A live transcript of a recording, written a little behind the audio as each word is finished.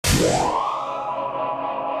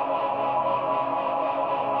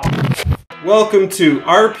Welcome to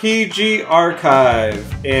RPG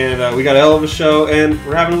Archive, and we got a hell of a show, and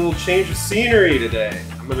we're having a little change of scenery today.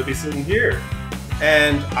 I'm going to be sitting here.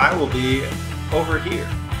 And I will be over here.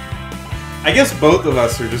 I guess both of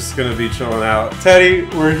us are just going to be chilling out. Teddy,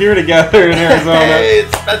 we're here together in Arizona. Hey,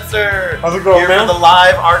 it's Spencer. How's it going, here man? for the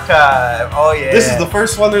live archive. Oh, yeah. This is the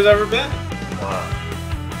first one there's ever been. Wow.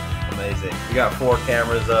 Amazing. We got 4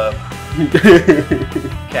 cameras up.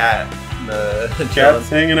 Cat. Cat's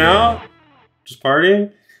hanging out. Just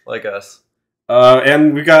partying. Like us.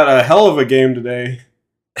 And we got a hell of a game today.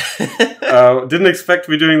 Didn't expect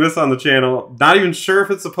to be doing this on the channel. Not even sure if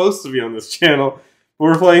it's supposed to be on this channel. But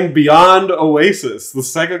we're playing Beyond Oasis, the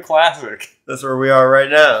Sega classic. That's where we are right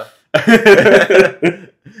now.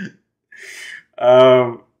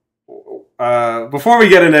 Before we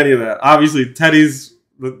get into any of that, obviously Teddy's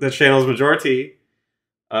the channel's majority.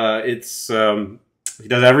 He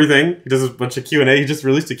does everything. He does a bunch of Q&A. He just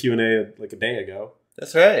released a Q&A like a day ago.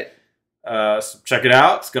 That's right. So check it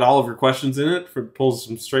out. It's got all of your questions in it. Pulls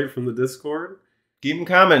them straight from the Discord. Keep them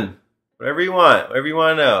coming. Whatever you want. Whatever you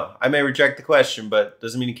want to know. I may reject the question, but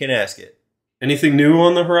doesn't mean you can't ask it. Anything new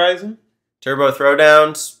on the horizon? Turbo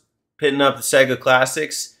Throwdowns. Pitting up the Sega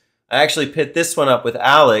Classics. I actually pit this one up with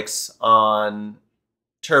Alex on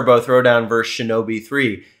Turbo Throwdown versus Shinobi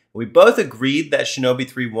 3. We both agreed that Shinobi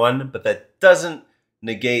 3 won, but that doesn't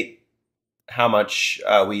negate how much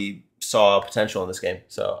we saw potential in this game.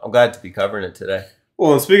 So I'm glad to be covering it today.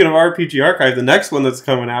 Well, and speaking of RPG Archive, the next one that's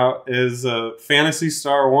coming out is Phantasy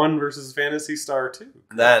Star 1 versus Phantasy Star 2.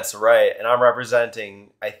 That's right. And I'm representing,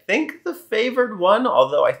 I think, the favored one,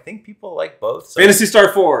 although I think people like both. So. Phantasy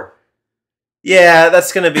Star 4. Yeah,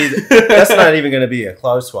 that's going to be, that's not even going to be a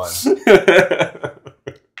close one.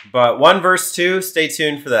 But 1 versus 2, stay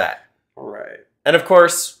tuned for that. All right. And of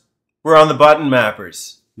course, we're on the button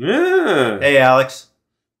mappers. Yeah. Hey, Alex.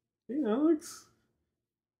 Hey, Alex.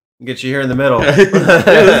 Get you here in the middle. Yeah,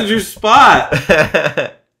 this is your spot.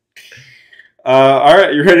 All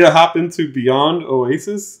right, you ready to hop into Beyond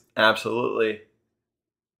Oasis? Absolutely.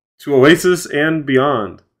 To Oasis and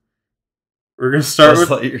beyond. We're gonna start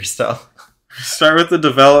Just with let yourself. Start with the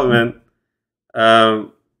development.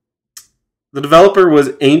 The developer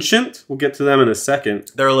was Ancient. We'll get to them in a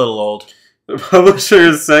second. They're a little old. The publisher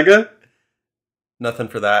is Sega. Nothing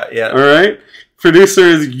for that yet. All right. Producer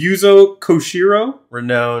is Yuzo Koshiro.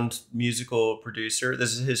 Renowned musical producer.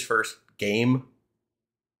 This is his first game.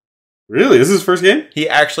 Really? This is his first game? He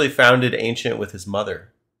actually founded Ancient with his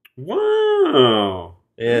mother. Wow.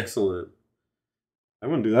 Yeah. Excellent. I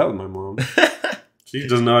wouldn't do that with my mom. She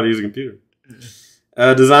doesn't know how to use a computer.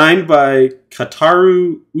 Designed by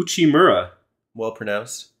Kataru Uchimura. Well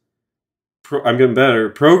pronounced. I'm getting better.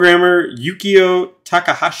 Programmer Yukio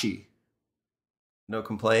Takahashi. No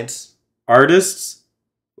complaints. Artists,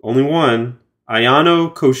 only one,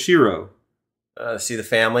 Ayano Koshiro. See the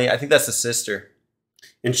family. I think that's the sister.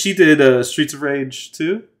 And she did Streets of Rage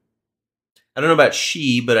 2? I don't know about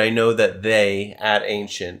she, but I know that they, at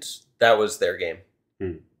Ancient, that was their game.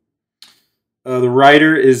 The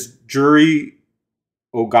writer is Juri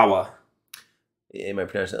Ogawa. Am I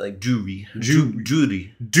pronouncing it like Julie?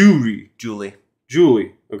 Julie.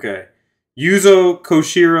 Okay. Yuzo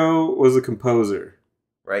Koshiro was a composer.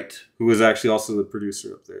 Right. Who was actually also the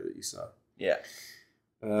producer up there that you saw. Yeah.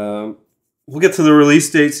 We'll get to the release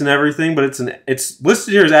dates and everything, but it's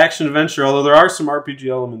listed here as action adventure, although there are some RPG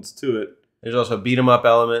elements to it. There's also beat 'em up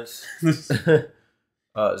elements.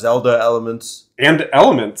 Zelda elements. And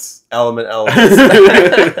elements. Elements.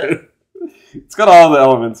 It's got all the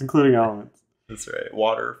elements, including elements. That's right.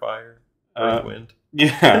 Water, fire, earth, wind.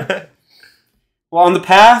 Yeah. Well, on the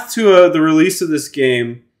path to the release of this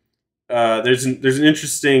game, there's an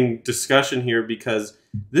interesting discussion here because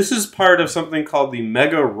this is part of something called the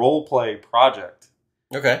Mega Roleplay Project.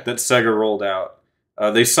 Okay. That Sega rolled out.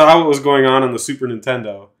 They saw what was going on the Super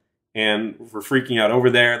Nintendo and were freaking out. Over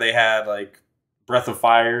there, they had like Breath of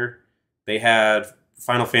Fire. They had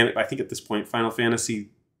Final Fantasy. I think at this point, Final Fantasy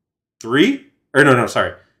 3 or no,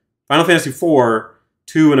 sorry, Final Fantasy 4,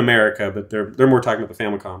 2 in America, but they're more talking about the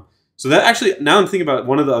Famicom. So that actually, now I'm thinking about it,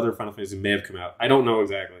 one of the other Final Fantasy may have come out. I don't know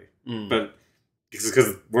exactly. But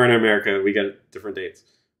because we're in America, we get different dates.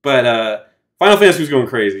 But Final Fantasy was going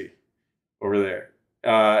crazy over there.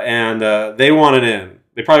 And they wanted in.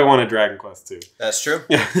 They probably wanted Dragon Quest too. That's true.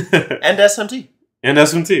 And SMT. And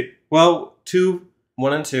SMT. Well,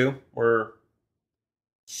 1 and 2 were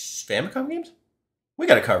Famicom games? We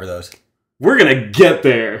got to cover those. We're going to get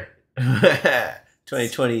there.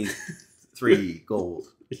 2023 gold.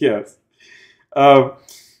 Yes.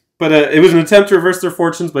 But it was an attempt to reverse their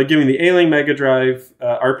fortunes by giving the ailing Mega Drive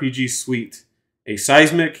RPG suite a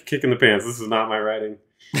seismic kick in the pants. This is not my writing.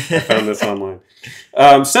 I found this online.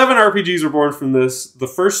 7 RPGs were born from this. The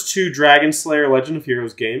first 2 Dragon Slayer Legend of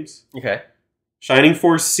Heroes games. Okay. Shining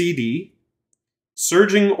Force CD.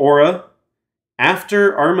 Surging Aura.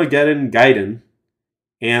 After Armageddon Gaiden.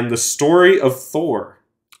 And The Story of Thor.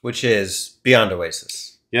 Which is Beyond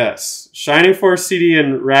Oasis. Yes. Shining Force CD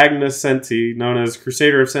and Ragna Senti, known as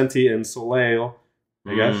Crusader of Senti and Soleil,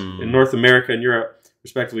 I guess, in North America and Europe,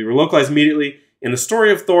 respectively, were localized immediately. And The Story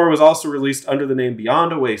of Thor was also released under the name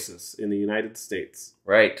Beyond Oasis in the United States.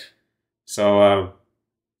 Right. So,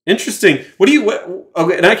 interesting.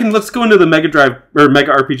 Okay, and let's go into the Mega Drive, or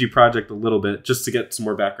Mega RPG project a little bit, just to get some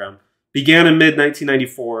more background. Began in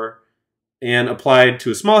mid-1994 and applied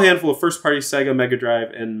to a small handful of first-party Sega Mega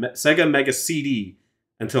Drive and Sega Mega CD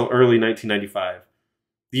until early 1995.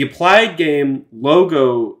 The Applied Game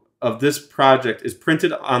logo of this project is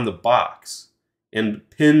printed on the box and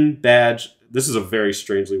pin badge. This is a very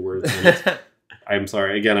strangely worded. I'm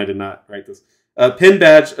sorry. Again, I did not write this. Pin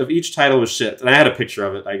badge of each title was shipped, and I had a picture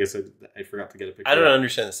of it. I guess I forgot to get a picture. I don't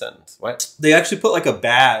understand the sentence. What? They actually put like a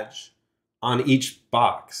badge on each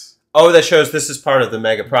box. Oh, that shows this is part of the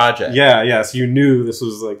Mega project. Yeah. So you knew this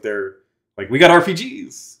was like we got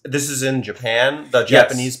RPGs. This is in Japan, the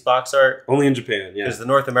Japanese box art? Only in Japan, yeah. Because the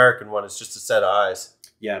North American one is just a set of eyes.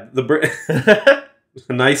 Yeah,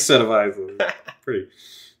 a nice set of eyes. Pretty.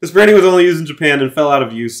 This branding was only used in Japan and fell out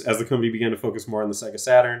of use as the company began to focus more on the Sega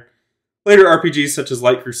Saturn. Later RPGs such as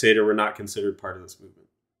Light Crusader were not considered part of this movement.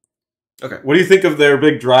 Okay, what do you think of their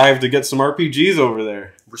big drive to get some RPGs over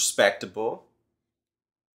there? Respectable.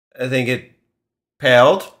 I think it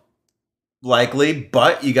paled, likely,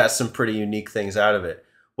 but you got some pretty unique things out of it.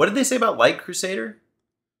 What did they say about Light Crusader?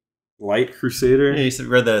 Light Crusader? Yeah, you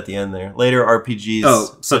read that at the end there. Later RPGs.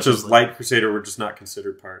 Oh, such as Light Crusader were just not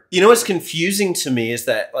considered part. You know what's confusing to me is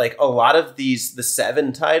that like a lot of the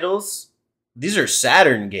 7 titles, these are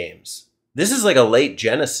Saturn games. This is like a late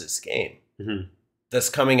Genesis game that's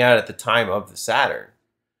coming out at the time of the Saturn.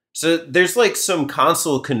 So there's like some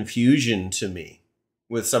console confusion to me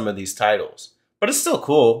with some of these titles. But it's still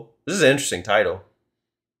cool. This is an interesting title.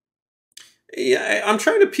 Yeah, I'm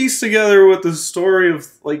trying to piece together what the story of,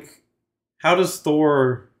 like, how does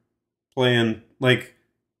Thor play in, like,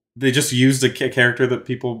 they just used a character that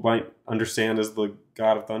people might understand as the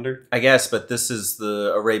God of Thunder? I guess, but this is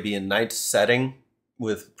the Arabian Nights setting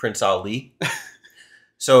with Prince Ali.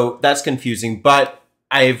 So that's confusing, but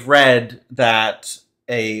I've read that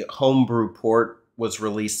a homebrew port was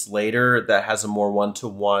released later that has a more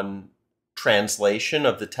one-to-one translation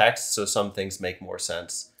of the text, so some things make more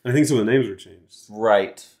sense. I think some of the names were changed.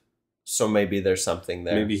 Right. So maybe there's something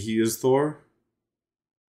there. Maybe he is Thor?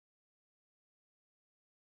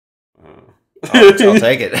 I'll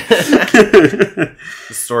take it. The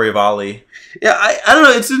story of Ali. Yeah, I don't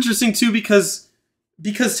know. It's interesting, too, because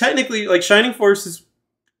technically, like, Shining Force is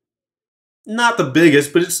not the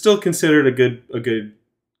biggest, but it's still considered a good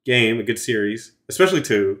game, a good series. Especially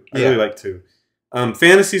 2. I really like 2.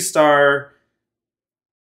 Phantasy Star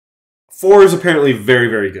 4 is apparently very,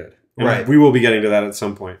 very good. And right. We will be getting to that at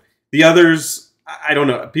some point. The others, I don't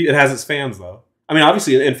know. It has its fans, though. I mean,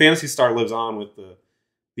 obviously, and Phantasy Star lives on with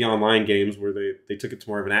the online games where they took it to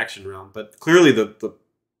more of an action realm. But clearly the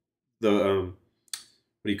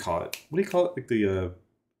what do you call it? What do you call it? Like the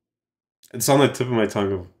it's on the tip of my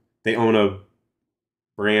tongue of they own a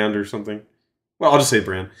brand or something. Well, I'll just say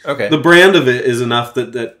brand. Okay. The brand of it is enough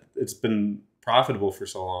that it's been profitable for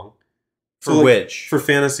so long. For like, which? For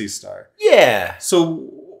Phantasy Star. Yeah. So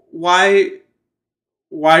why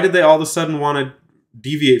did they all of a sudden want to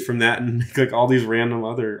deviate from that and make like all these random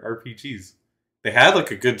other RPGs? They had like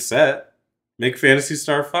a good set. Make Phantasy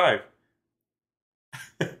Star 5.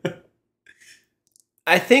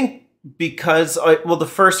 I think because, well, the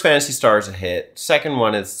first Phantasy Star is a hit. Second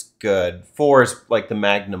one is good. 4 is like the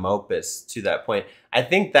magnum opus to that point. I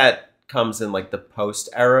think that comes in like the post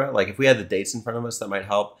era. Like if we had the dates in front of us, that might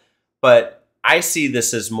help. But I see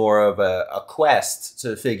this as more of a quest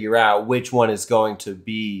to figure out which one is going to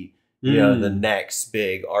be, you know, the next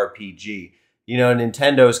big RPG. You know,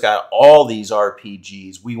 Nintendo's got all these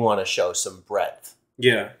RPGs. We want to show some breadth.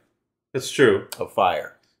 Yeah, that's true. Of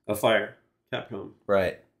fire. Capcom.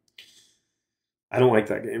 Right. I don't like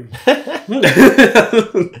that game.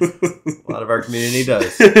 A lot of our community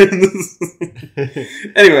does.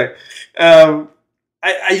 Anyway,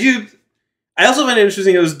 I also find it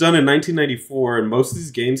interesting it was done in 1994, and most of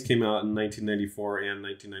these games came out in 1994 and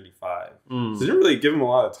 1995. So they didn't really give them a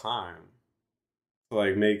lot of time to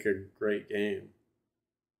like make a great game.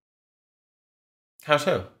 How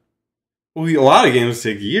so? Well, a lot of games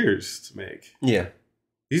take years to make. Yeah.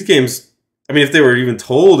 These games, I mean, if they were even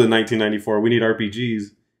told in 1994, we need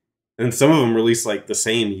RPGs, and some of them released like the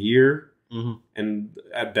same year, and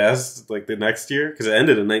at best, like the next year, because it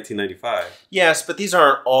ended in 1995. Yes, but these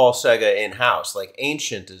aren't all Sega in-house. Like,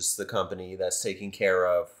 Ancient is the company that's taking care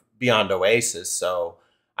of Beyond Oasis, so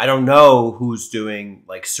I don't know who's doing,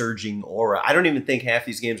 like, Surging Aura. I don't even think half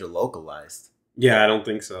these games are localized. Yeah, I don't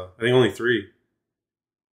think so. I think only 3.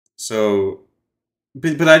 So,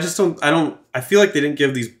 but I just don't. I feel like they didn't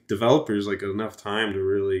give these developers like enough time to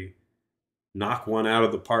really knock one out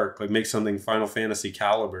of the park, like make something Final Fantasy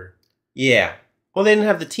caliber. Yeah. Well, they didn't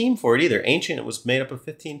have the team for it either. Ancient was made up of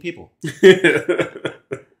 15 people.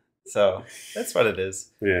 So that's what it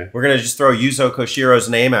is. Yeah. We're gonna just throw Yuzo Koshiro's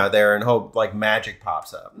name out there and hope like magic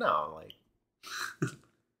pops up. No, like.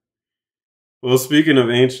 Well, speaking of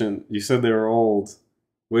Ancient, you said they were old.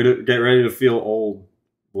 Way to get ready to feel old,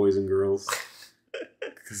 boys and girls.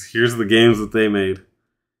 Because here's the games that they made.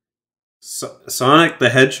 Sonic the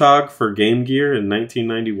Hedgehog for Game Gear in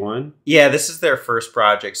 1991. Yeah, this is their first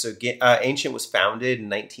project. So Ancient was founded in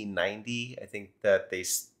 1990. I think that they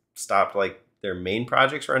stopped like their main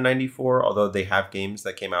projects around 94, although they have games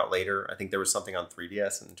that came out later. I think there was something on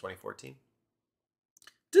 3DS in 2014.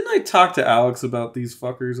 Didn't I talk to Alex about these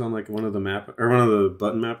fuckers on like one of the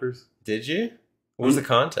button mappers? Did you? What was the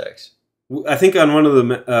context? I think on one of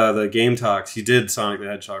the game talks, he did Sonic the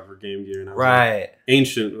Hedgehog for Game Gear. And I was like,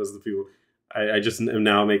 Ancient was the people. I just am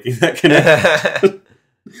now making that connection.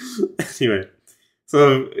 Anyway,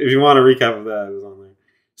 so if you want a recap of that, it was on there.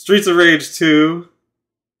 Streets of Rage 2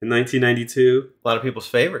 in 1992. A lot of people's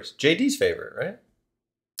favorites. JD's favorite, right?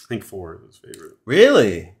 I think 4 was his favorite.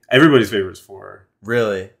 Really? Everybody's favorite is 4.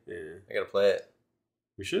 Really? Yeah. I gotta play it.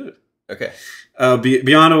 We should. Okay.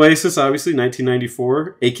 Beyond Oasis, obviously,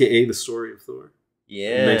 1994, a.k.a. The Story of Thor.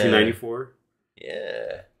 Yeah. 1994.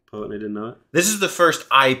 Yeah. Poet and I didn't know it. This is the first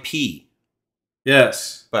IP.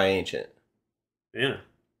 Yes. By Ancient. Yeah.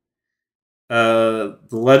 The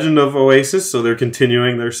Legend of Oasis, so they're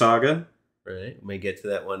continuing their saga. Right. We may get to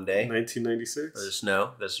that one day. 1996. Let us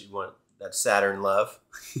know. That's you want that Saturn love.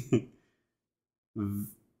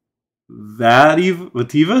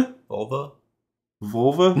 Vativa?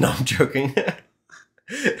 Volva? No, I'm joking.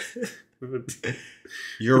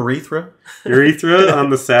 Urethra? Urethra on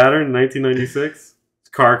the Saturn, 1996.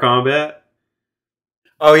 Car Combat.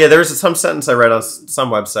 Oh, yeah, there was some sentence I read on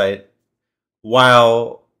some website.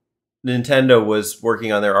 While Nintendo was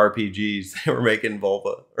working on their RPGs, they were making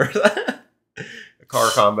Volva.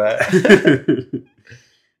 Car Combat.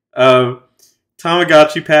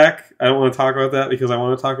 Tamagotchi Pack. I don't want to talk about that because I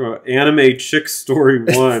want to talk about Anime Chick Story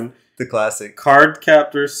 1. The classic. Card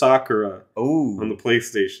Captor Sakura. Oh. On the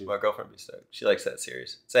PlayStation. My girlfriend be stoked. She likes that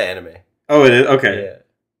series. It's an anime. Oh, it is? Okay. Yeah.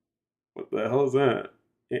 What the hell is that?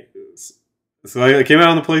 So it came out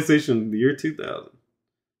on the PlayStation in the year 2000.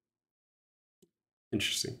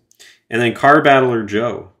 Interesting. And then Car Battler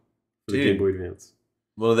Joe for the Game Boy Advance.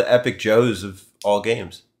 One of the epic Joes of all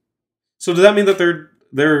games. So does that mean that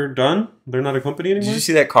they're done? They're not a company anymore? Did you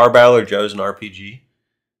see that Car Battler Joe's an RPG?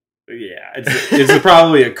 Yeah, it's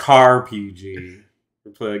probably a car PG.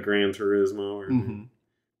 They play like Gran Turismo, or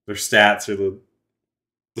their stats are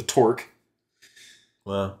the torque.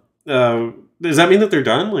 Wow. Does that mean that they're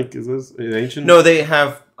done? Like, is this Ancient? No, they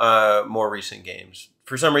have more recent games.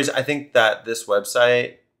 For some reason, I think that this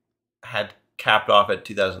website had capped off at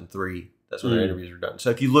 2003. That's when their interviews were done.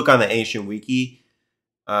 So if you look on the Ancient Wiki,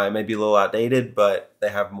 it may be a little outdated, but they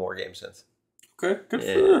have more games since. Okay, good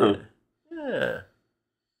for them. Yeah.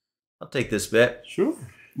 I'll take this bet. Sure.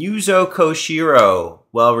 Yuzo Koshiro,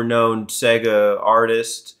 well-renowned Sega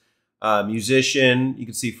artist, musician. You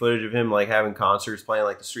can see footage of him like having concerts, playing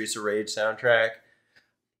like the Streets of Rage soundtrack.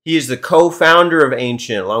 He is the co-founder of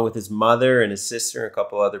Ancient, along with his mother and his sister and a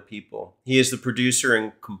couple other people. He is the producer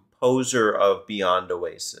and composer of Beyond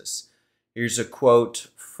Oasis. Here's a quote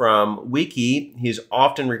from Wiki. He is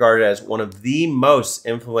often regarded as one of the most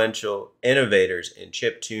influential innovators in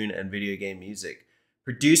chiptune and video game music,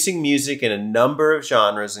 producing music in a number of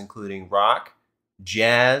genres, including rock,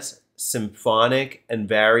 jazz, symphonic, and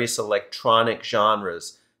various electronic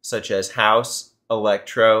genres, such as house,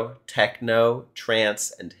 electro, techno,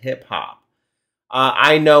 trance, and hip-hop.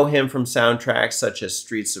 I know him from soundtracks such as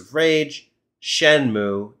Streets of Rage,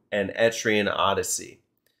 Shenmue, and Etrian Odyssey.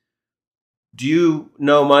 Do you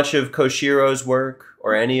know much of Koshiro's work,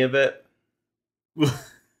 or any of it?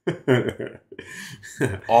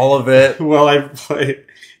 All of it? Well, I play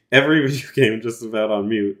every video game just about on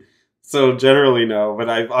mute. So generally no, but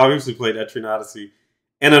I've obviously played Etrian Odyssey.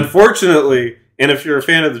 And unfortunately, And if you're a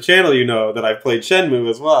fan of the channel, you know that I've played Shenmue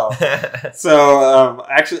as well. So,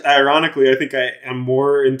 actually, ironically, I think I am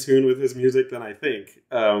more in tune with his music than I think.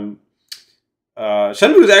 Shenmue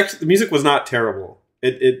was actually, the music was not terrible.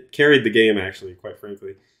 It carried the game, actually, quite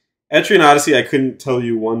frankly. Etrian Odyssey, I couldn't tell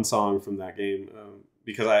you one song from that game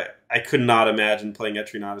because I could not imagine playing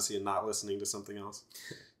Etrian Odyssey and not listening to something else.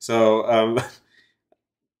 So,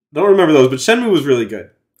 don't remember those, but Shenmue was really good.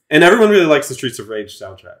 And everyone really likes the Streets of Rage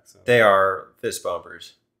soundtrack. So. They are fist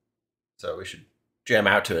bumpers. So we should jam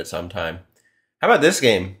out to it sometime. How about this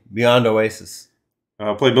game, Beyond Oasis?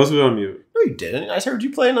 I played most of it on mute. No, you didn't. I heard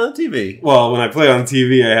you playing on the TV. Well, when I played on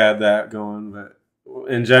TV, I had that going. But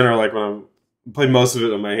in general, like when I played most of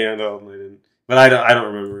it on my handheld, and I didn't. But I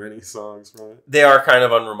don't remember any songs from it. They are kind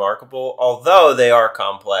of unremarkable, although they are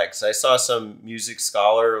complex. I saw some music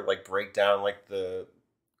scholar like break down like the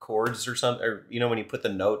chords or something, or when you put the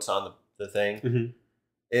notes on the thing. Mm-hmm.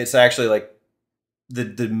 It's actually like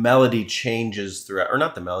the melody changes throughout, or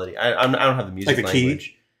not the melody. I don't have the music like a language.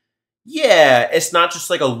 Key? Yeah, it's not just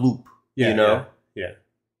like a loop. Yeah.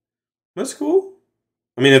 That's cool.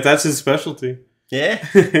 I mean, if that's his specialty. Yeah,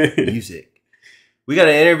 music. We got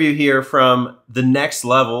an interview here from The Next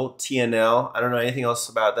Level, TNL. I don't know anything else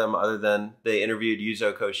about them other than they interviewed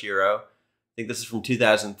Yuzo Koshiro. I think this is from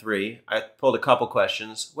 2003. I pulled a couple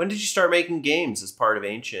questions. When did you start making games as part of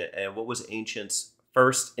Ancient? And what was Ancient's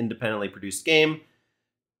first independently produced game?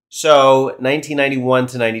 So 1991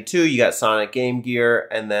 to 92, you got Sonic Game Gear.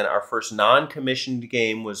 And then our first non-commissioned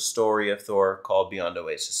game was Story of Thor, called Beyond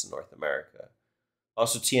Oasis in North America.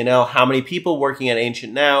 Also TNL, how many people working at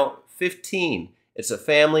Ancient now? 15. It's a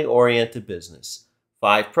family-oriented business.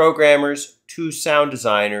 5 programmers, 2 sound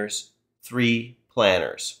designers, 3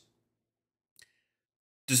 planners.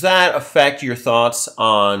 Does that affect your thoughts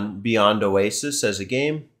on Beyond Oasis as a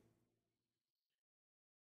game?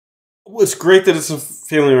 Well, it's great that it's a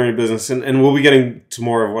family-oriented business, and we'll be getting to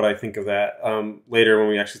more of what I think of that later when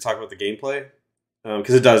we actually talk about the gameplay,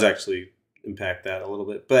 because it does actually impact that a little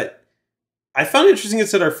bit. But I found it interesting it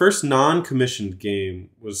said our first non-commissioned game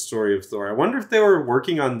was Story of Thor. I wonder if they were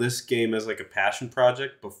working on this game as like a passion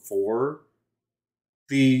project before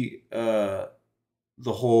the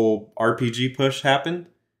whole RPG push happened.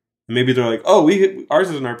 Maybe they're like, oh, ours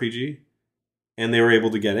is an RPG, and they were able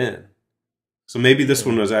to get in. So maybe this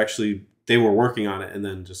one was actually, they were working on it and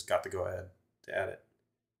then just got to go ahead to add it.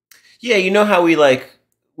 Yeah, you know how we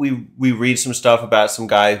read some stuff about some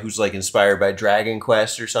guy who's like inspired by Dragon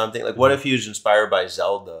Quest or something? Like, what if he was inspired by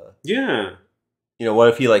Zelda? Yeah. What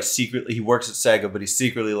if he like secretly, he works at Sega, but he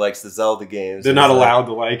secretly likes the Zelda games? They're not allowed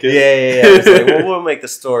to like it. Yeah. It's like, well, we'll make the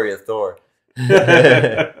Story of Thor.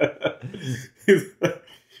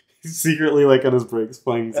 He's secretly like on his breaks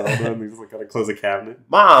playing Zelda and he's like gotta close a cabinet.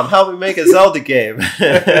 Mom, help me make a Zelda game.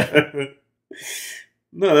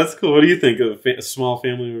 No, that's cool. What do you think of a small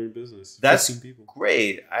family-owned business? That's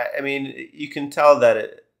great. I mean, you can tell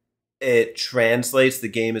that it translates. The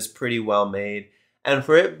game is pretty well made. And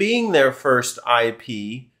for it being their first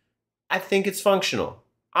IP, I think it's functional.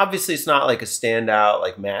 Obviously, it's not like a standout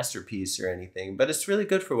like masterpiece or anything, but it's really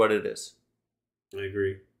good for what it is. I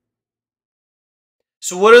agree.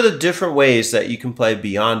 So what are the different ways that you can play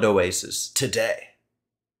Beyond Oasis today?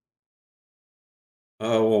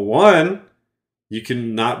 Well, one, you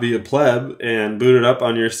can not be a pleb and boot it up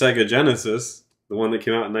on your Sega Genesis, the one that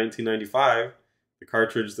came out in 1995, the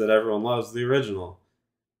cartridge that everyone loves, the original.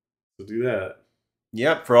 So do that.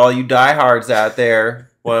 Yep, for all you diehards out there,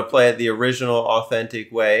 want to play it the original,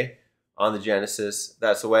 authentic way on the Genesis,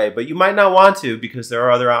 that's the way. But you might not want to because there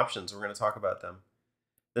are other options. We're going to talk about them.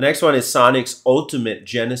 The next one is Sonic's Ultimate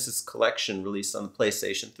Genesis Collection, released on the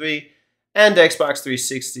PlayStation 3 and Xbox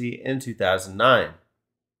 360 in 2009.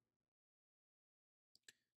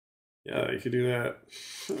 Yeah, you could do that.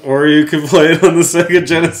 Or you could play it on the Sega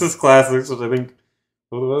Genesis Classics, which I think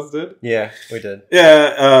both of us did. Yeah, we did.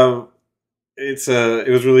 Yeah, it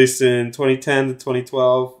was released in 2010 to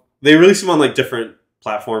 2012. They released them on like different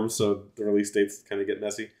platforms, so the release dates kind of get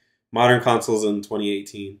messy. Modern consoles in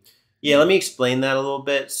 2018. Yeah, let me explain that a little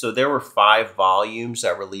bit. So there were 5 volumes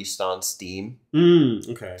that released on Steam.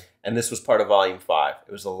 Okay. And this was part of volume 5.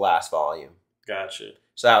 It was the last volume. Gotcha.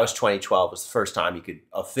 So that was 2012. It was the first time you could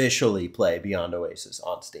officially play Beyond Oasis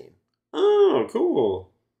on Steam. Oh, cool.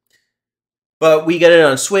 But we got it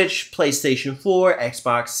on Switch, PlayStation 4,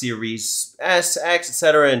 Xbox Series S, X,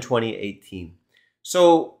 etc. in 2018.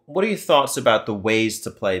 So what are your thoughts about the ways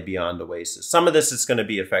to play Beyond Oasis? Some of this is going to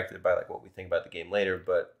be affected by like what we think about the game later,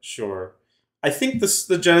 but... Sure. I think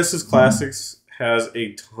the Genesis Classics has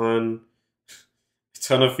a ton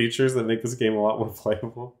of features that make this game a lot more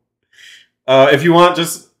playable. If you want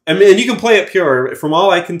just I mean, and you can play it pure. From all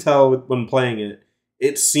I can tell when playing it,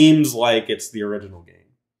 it seems like it's the original game.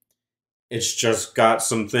 It's just got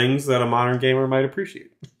some things that a modern gamer might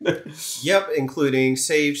appreciate. Yep, including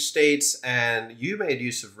save states, and you made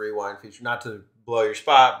use of rewind feature, not to blow your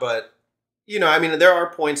spot, but, you know, I mean, there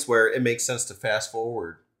are points where it makes sense to fast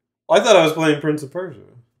forward. I thought I was playing Prince of Persia.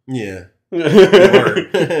 Yeah.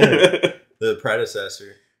 The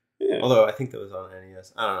predecessor. Yeah. Although I think that was on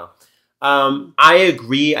NES. I don't know. I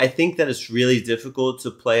agree. I think that it's really difficult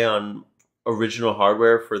to play on original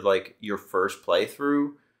hardware for like your first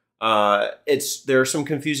playthrough. There are some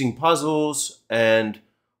confusing puzzles, and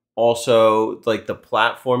also like the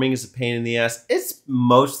platforming is a pain in the ass. It's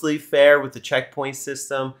mostly fair with the checkpoint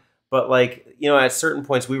system, but like, you know, at certain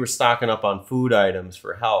points we were stocking up on food items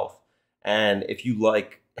for health, and if you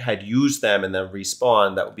like had used them and then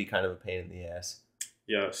respawned, that would be kind of a pain in the ass.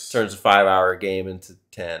 Yes. Turns a 5-hour game into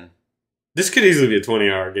 10. This could easily be a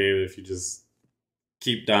 20-hour game if you just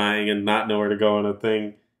keep dying and not know where to go in a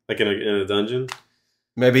thing, like in a dungeon.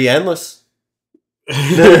 Maybe endless.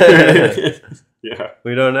 Yeah.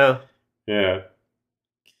 We don't know. Yeah.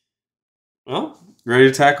 Well, ready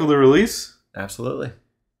to tackle the release? Absolutely.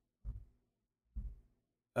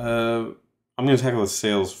 I'm going to tackle the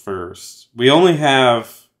sales first. We only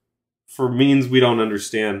have, for means we don't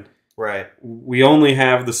understand, right? We only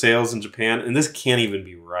have the sales in Japan, and this can't even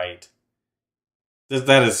be right.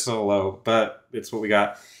 That is so low, but it's what we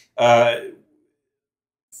got.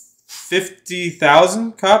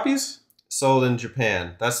 50,000 copies sold in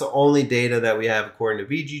Japan. That's the only data that we have according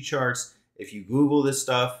to VG charts. If you Google this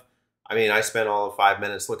stuff, I mean, I spent all of 5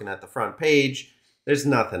 minutes looking at the front page. There's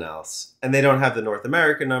nothing else. And they don't have the North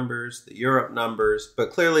America numbers, the Europe numbers,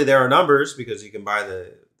 but clearly there are numbers because you can buy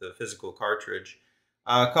the physical cartridge.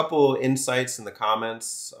 A couple insights in the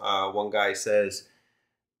comments. One guy says,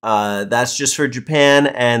 that's just for Japan,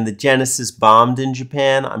 and the Genesis bombed in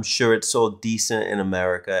Japan. I'm sure it sold decent in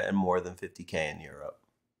America and more than 50K in Europe.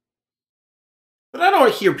 But I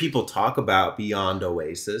don't hear people talk about Beyond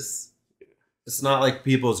Oasis. It's not like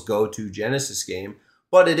people's go-to Genesis game,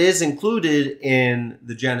 but it is included in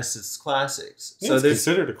the Genesis classics. Yeah, so it's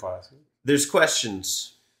considered a classic. There's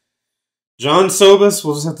questions. John Sobus,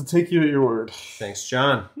 we'll just have to take you at your word. Thanks,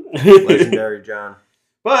 John. Legendary John.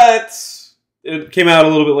 But it came out a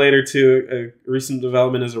little bit later, too. A recent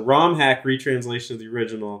development is a ROM hack retranslation of the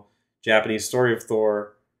original Japanese story of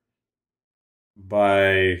Thor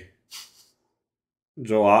by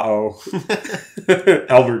Joao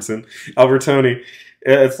Albertoni.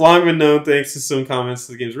 It's long been known, thanks to some comments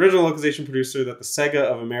to the game's original localization producer, that the Sega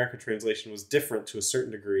of America translation was different to a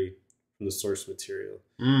certain degree from the source material.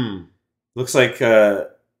 Looks like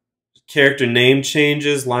character name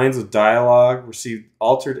changes, lines of dialogue received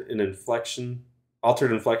altered inflection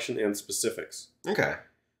and specifics. Okay.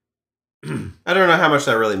 I don't know how much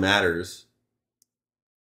that really matters.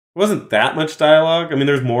 It wasn't that much dialogue. I mean,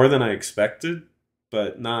 there's more than I expected,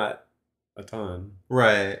 but not a ton.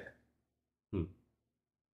 Right.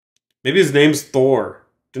 Maybe his name's Thor.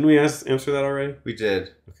 Didn't we answer that already? We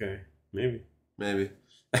did. Okay. Maybe.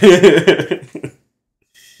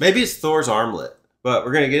 Maybe it's Thor's armlet. But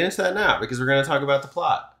we're going to get into that now because we're going to talk about the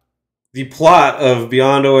plot. The plot of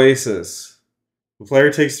Beyond Oasis. The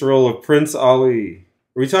player takes the role of Prince Ali.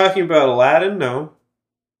 Are we talking about Aladdin? No.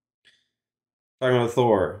 Talking about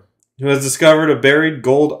Thor, who has discovered a buried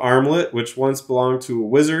gold armlet which once belonged to a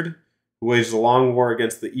wizard who waged a long war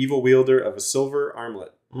against the evil wielder of a silver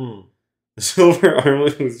armlet. The silver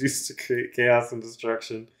armlet was used to create chaos and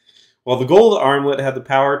destruction, while the gold armlet had the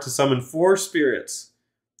power to summon 4 spirits.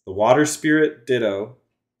 The water spirit, Ditto.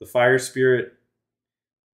 The fire spirit,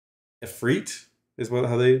 Ifrit, is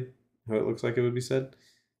how it looks like it would be said.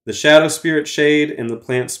 The shadow spirit, Shade, and the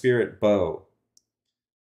plant spirit, Bow.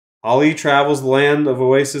 Ali travels the land of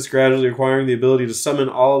Oasis, gradually acquiring the ability to summon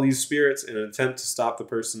all of these spirits in an attempt to stop the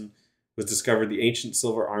person who has discovered the ancient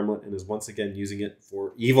silver armlet and is once again using it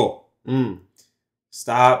for evil.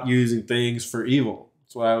 Stop using things for evil.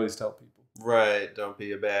 That's what I always tell people. Right. Don't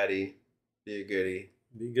be a baddie. Be a goodie.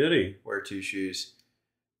 Be goody. Wear 2 shoes.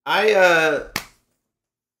 I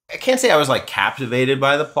can't say I was like captivated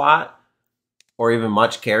by the plot or even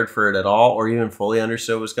much cared for it at all or even fully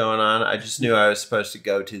understood what's going on. I just knew I was supposed to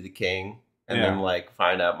go to the king and then like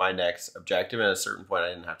find out my next objective. And at a certain point, I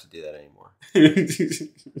didn't have to do that anymore.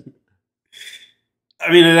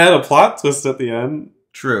 I mean, it had a plot twist at the end.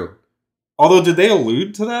 True. Although, did they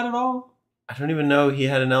allude to that at all? I don't even know he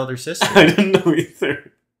had an elder sister. I didn't know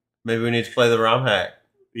either. Maybe we need to play the ROM hack.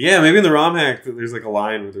 Yeah, maybe in the ROM hack, there's like a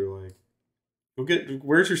line where they're like,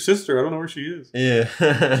 where's your sister? I don't know where she is. Yeah.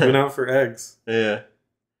 She went out for eggs. Yeah.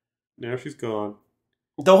 Now she's gone.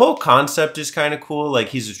 The whole concept is kind of cool. Like,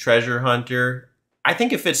 he's a treasure hunter. I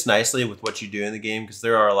think it fits nicely with what you do in the game because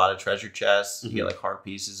there are a lot of treasure chests. You get like heart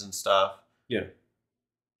pieces and stuff. Yeah.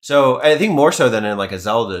 So I think more so than in like a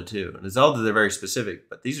Zelda too. In a Zelda, they're very specific,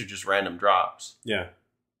 but these are just random drops. Yeah.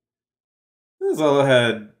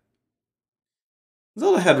 Zelda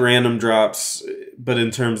had random drops, but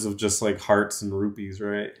in terms of just like hearts and rupees,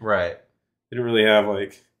 right? Right. They didn't really have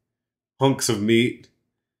like hunks of meat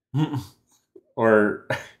or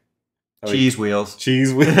cheese wheels.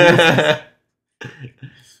 Cheese wheels.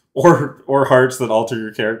 or hearts that alter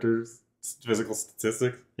your character's physical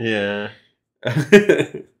statistics. Yeah.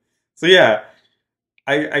 So yeah,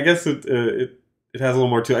 I guess it has a little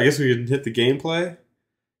more to it. I guess we can hit the gameplay.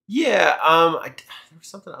 Yeah. There was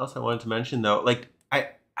something else I wanted to mention though. Like,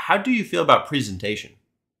 how do you feel about presentation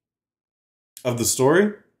of the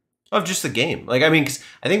story? Of just the game? Like, I mean, because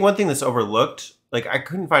I think one thing that's overlooked, like, I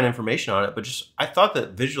couldn't find information on it, but just I thought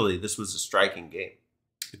that visually this was a striking game.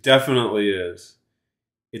 It definitely is.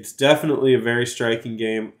 It's definitely a very striking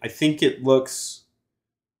game. I think it looks,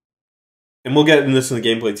 and we'll get into this in the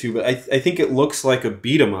gameplay too, but I think it looks like a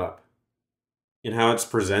beat 'em up in how it's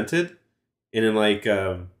presented and in like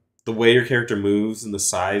the way your character moves and the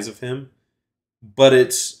size of him. But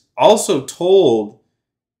it's also told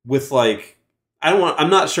with like, I'm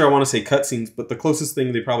not sure I want to say cutscenes, but the closest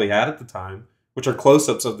thing they probably had at the time, which are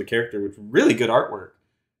close-ups of the character with really good artwork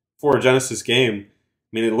for a Genesis game. I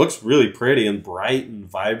mean, it looks really pretty and bright and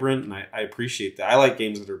vibrant, and I appreciate that. I like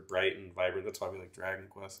games that are bright and vibrant. That's why we like Dragon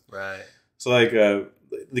Quest. Right. So like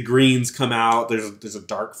the greens come out. There's a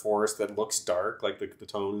dark forest that looks dark, like the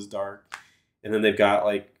tone is dark, and then they've got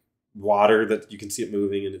like water that you can see it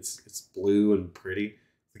moving, and it's blue and pretty.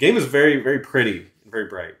 The game is very, very pretty and very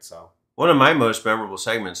bright. So one of my most memorable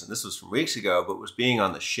segments, and this was from weeks ago, but was being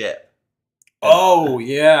on the ship. Oh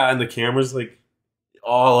yeah, and the camera's like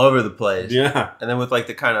all over the place. Yeah, and then with like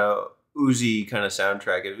the kind of oozy kind of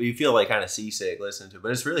soundtrack, you feel like kind of seasick listening to it,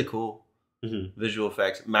 but it's really cool. Visual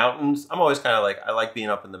effects, mountains. I'm always kind of like, I like being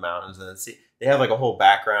up in the mountains, and then see they have like a whole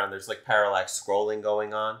background. There's like parallax scrolling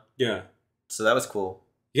going on. Yeah, so that was cool.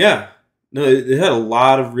 Yeah, no, it had a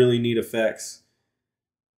lot of really neat effects,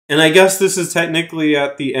 and I guess this is technically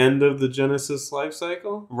at the end of the Genesis life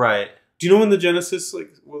cycle, right? Do you know when the Genesis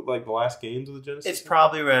like the last games of the Genesis? It's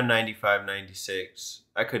probably around 95, 96.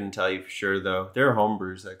 I couldn't tell you for sure though. There are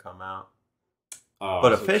homebrews that come out,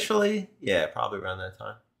 but officially, yeah, probably around that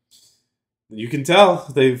time. You can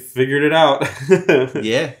tell they've figured it out.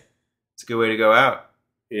 Yeah, it's a good way to go out.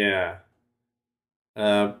 Yeah.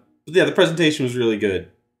 But yeah, the presentation was really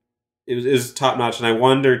good. It was top notch, and I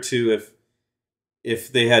wonder too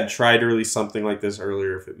if they had tried to release something like this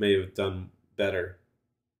earlier, if it may have done better.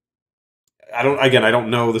 I don't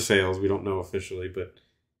know the sales. We don't know officially, but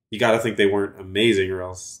you got to think they weren't amazing, or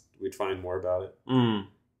else we'd find more about it,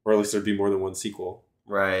 or at least there'd be more than one sequel.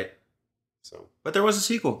 Right. So, but there was a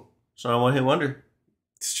sequel. So I one hit wonder.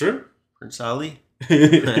 It's true. Prince Ali.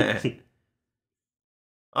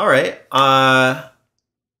 All right.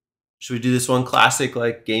 Should we do this one classic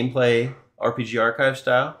like gameplay RPG Archive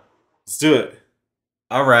style? Let's do it.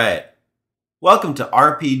 All right. Welcome to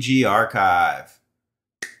RPG Archive.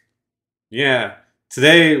 Yeah.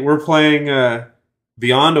 Today we're playing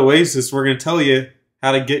Beyond Oasis. We're going to tell you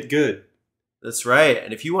how to get good. That's right.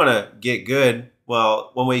 And if you want to get good, well,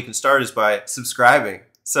 one way you can start is by subscribing.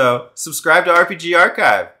 So subscribe to RPG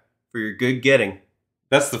Archive for your good getting.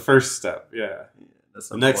 That's the first step. Yeah. That's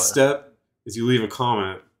the next step is you leave a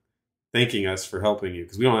comment thanking us for helping you,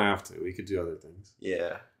 because we don't have to. We could do other things.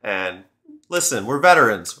 Yeah. And listen, we're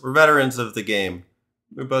veterans. We're veterans of the game.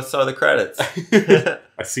 We both saw the credits.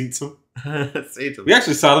 I seen some. We We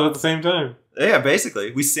actually saw them at the same time. Yeah,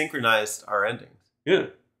 basically. We synchronized our endings. Yeah.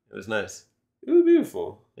 It was nice. It was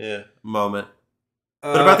beautiful. Yeah. Moment.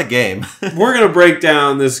 What about the game? We're going to break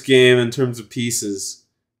down this game in terms of pieces.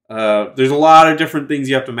 There's a lot of different things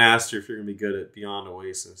you have to master if you're going to be good at Beyond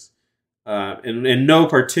Oasis. In no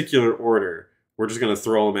particular order. We're just going to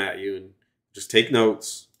throw them at you and just take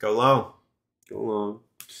notes. Go long. Go long.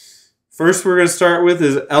 First we're going to start with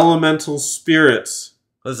is Elemental Spirits.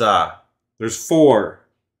 Huzzah. There's 4.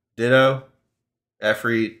 Ditto,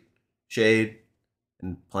 Efreet, Shade,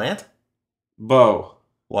 and Plant? Bow.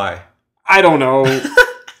 Why? I don't know.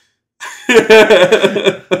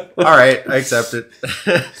 All right, I accept it.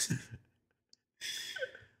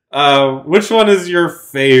 Which one is your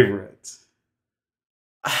favorite?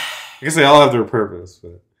 I guess they all have their purpose,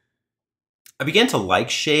 but I began to like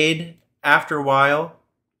Shade after a while,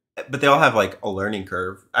 but they all have like a learning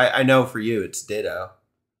curve. I know for you it's Ditto.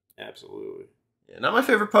 Absolutely. Yeah, not my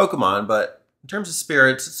favorite Pokemon, but In terms of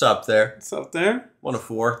spirits, it's up there. It's up there. 1 of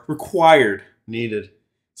 4. Required. Needed.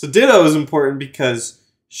 So Ditto is important because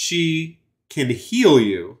she can heal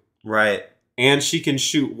you. Right. And she can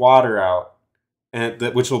shoot water out,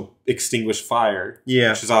 which will extinguish fire.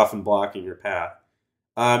 Yeah. Which is often blocking your path.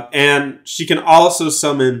 And she can also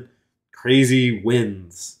summon crazy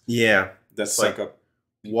winds. Yeah. That's like a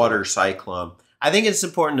water cyclone. I think it's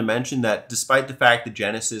important to mention that despite the fact that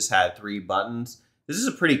Genesis had 3 buttons, this is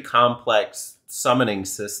a pretty complex summoning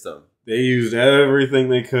system. They used everything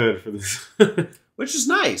they could for this. Which is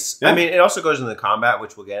nice. Yeah. I mean, it also goes into the combat,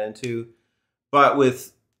 which we'll get into. But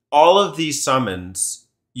with all of these summons,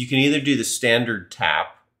 you can either do the standard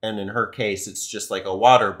tap, and in her case, it's just like a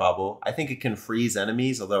water bubble. I think it can freeze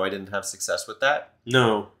enemies, although I didn't have success with that.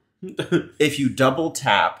 No. If you double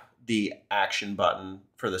tap the action button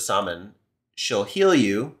for the summon, she'll heal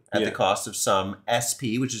you at the cost of some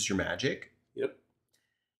SP, which is your magic. Yep.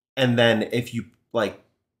 And then if you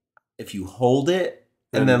hold it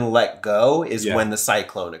and then let go is when the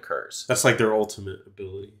cyclone occurs. That's like their ultimate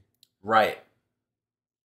ability. Right.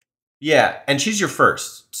 Yeah, and she's your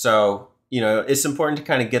first. So, it's important to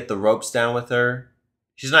kind of get the ropes down with her.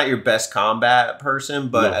 She's not your best combat person,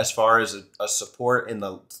 but as far as a support in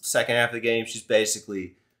the second half of the game, she's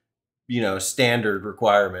basically, standard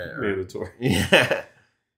requirement. Mandatory. Yeah.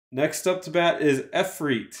 Next up to bat is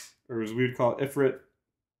Efreet, or as we would call it, Ifrit.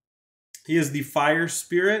 He is the fire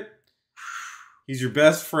spirit. He's your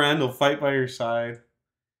best friend. He'll fight by your side.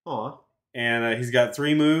 Aw. And he's got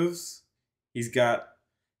 3 moves. He's got...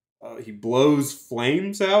 he blows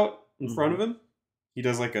flames out in front of him. He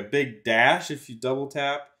does like a big dash if you double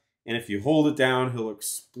tap. And if you hold it down, he'll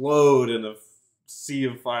explode in a sea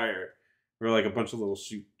of fire. Or like a bunch of little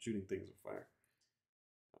shooting things of fire.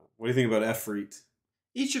 What do you think about Efreet?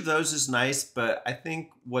 Each of those is nice, but I think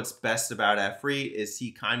what's best about Efreet is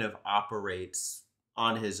he kind of operates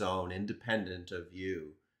on his own, independent of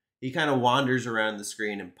you. He kind of wanders around the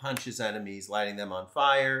screen and punches enemies, lighting them on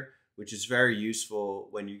fire, which is very useful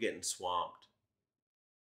when you're getting swamped.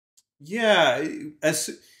 Yeah,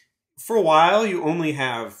 for a while you only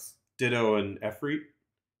have Ditto and Efreet.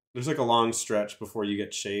 There's like a long stretch before you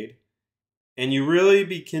get Shade. And you really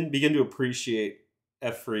begin to appreciate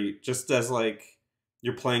Efreet just as like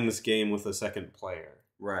you're playing this game with a second player.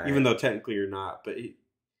 Right. Even though technically you're not. But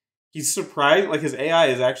he's surprised, like his AI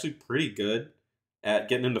is actually pretty good at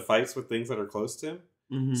getting into fights with things that are close to him.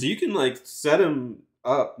 Mm-hmm. So you can like set him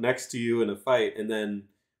up next to you in a fight and then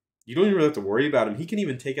you don't even really have to worry about him. He can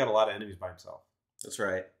even take out a lot of enemies by himself. That's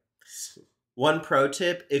right. One pro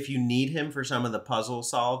tip, if you need him for some of the puzzle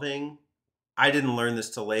solving, I didn't learn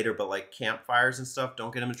this till later, but like campfires and stuff,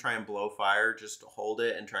 don't get him to try and blow fire. Just hold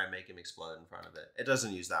it and try and make him explode in front of it. It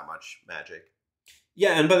doesn't use that much magic.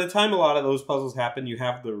 Yeah, and by the time a lot of those puzzles happen, you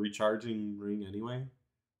have the recharging ring anyway.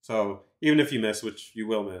 So even if you miss, which you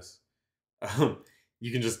will miss,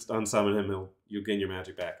 you can just unsummon him. You'll gain your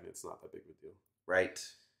magic back, and it's not that big of a deal. Right.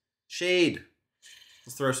 Shade.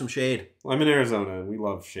 Let's throw some shade. Well, I'm in Arizona, and we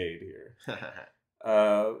love shade here.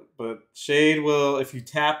 But shade will, if you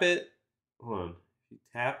tap it, hold on. If you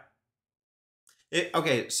tap.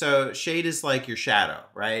 Okay, so shade is like your shadow,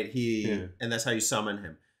 right? Yeah. And that's how you summon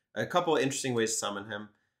him. A couple of interesting ways to summon him.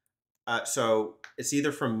 So it's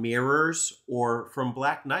either from mirrors or from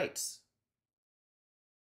Black Knights.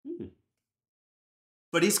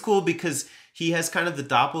 But he's cool because he has kind of the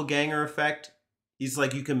doppelganger effect. He's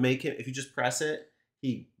like, you can make him, if you just press it,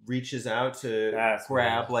 he reaches out to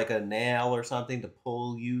grab like a nail or something to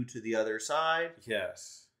pull you to the other side.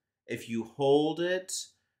 Yes. If you hold it,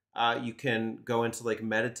 you can go into like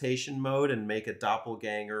meditation mode and make a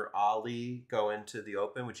doppelganger ollie go into the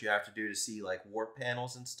open, which you have to do to see like warp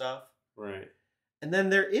panels and stuff. Right. And then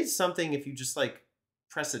there is something if you just like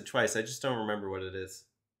press it twice. I just don't remember what it is.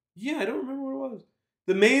 Yeah, I don't remember what it was.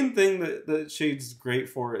 The main thing that Shade's great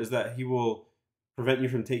for is that he will prevent you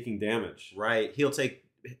from taking damage. Right. He'll take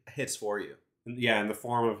hits for you. Yeah, in the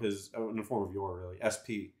form of your really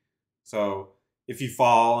SP. So if you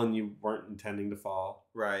fall and you weren't intending to fall,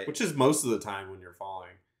 right, which is most of the time when you're falling,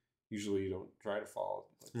 usually you don't try to fall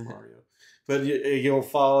like Mario, but you'll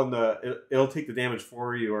fall and it'll take the damage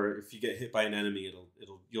for you. Or if you get hit by an enemy,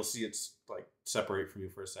 you'll see it's like separate from you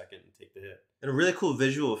for a second and take the hit. And a really cool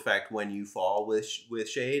visual effect when you fall with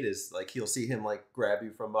Shade is like he'll see him like grab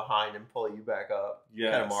you from behind and pull you back up.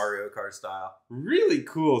 Yeah, kind of Mario Kart style. Really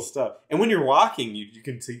cool stuff. And when you're walking, you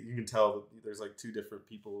can tell that there's like 2 different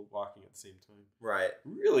people walking at the same time. Right.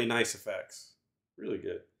 Really nice effects. Really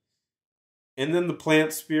good. And then the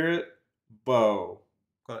plant spirit, Bow.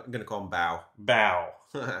 I'm gonna call him Bow. Bow.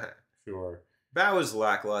 Sure. Bow is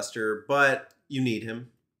lackluster, but you need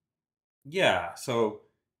him. Yeah, so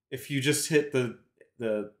if you just hit the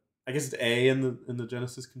I guess it's A in the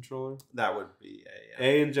Genesis controller. That would be a.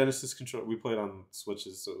 A in Genesis controller. We played on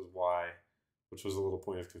Switches, so it was Y, which was a little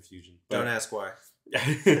point of confusion. Don't ask why.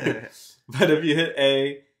 But if you hit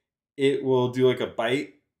A, it will do like a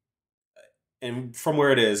bite, and from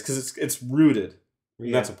where it is, because it's rooted.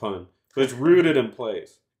 And that's a pun, but it's rooted in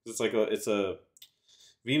place. It's a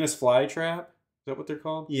Venus flytrap. Is that what they're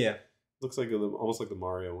called? Yeah. Looks like almost like the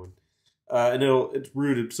Mario one. And it's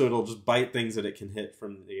rooted, so it'll just bite things that it can hit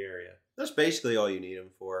from the area. That's basically all you need him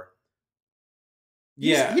for.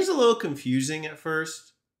 Yeah. He's a little confusing at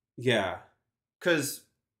first. Yeah. Because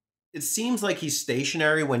it seems like he's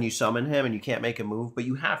stationary when you summon him and you can't make him move, but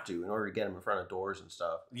you have to in order to get him in front of doors and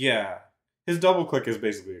stuff. Yeah. His double click is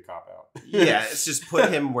basically a cop-out. Yeah, it's just put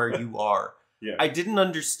him where you are. Yeah. I didn't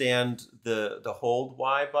understand the hold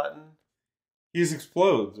Y button. He just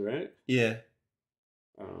explodes, right? Yeah.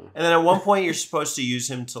 And then at one point you're supposed to use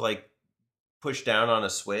him to like push down on a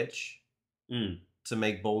switch to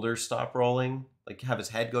make boulders stop rolling, like have his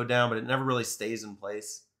head go down, but it never really stays in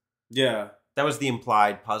place. Yeah. That was the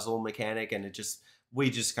implied puzzle mechanic, and we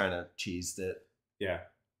just kind of cheesed it. Yeah.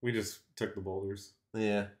 We just took the boulders.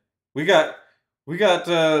 Yeah. We got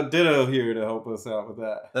Ditto here to help us out with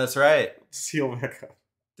that. That's right. Seal back up.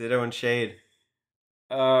 Ditto and Shade.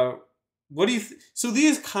 What do you? So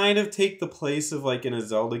these kind of take the place of like in a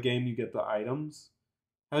Zelda game, you get the items.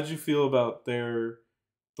 How'd you feel about the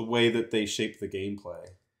way that they shape the gameplay?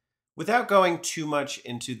 Without going too much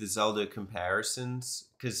into the Zelda comparisons,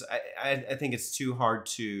 because I think it's too hard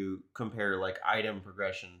to compare like item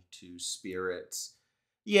progression to spirits.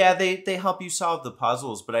 Yeah, they help you solve the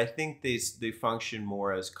puzzles, but I think they function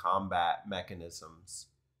more as combat mechanisms.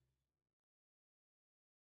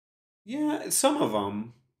 Yeah, some of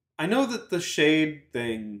them. I know that the Shade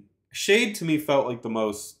to me felt like the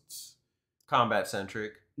most combat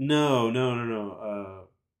centric. No.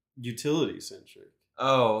 Utility centric.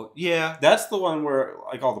 Oh, yeah. That's the one where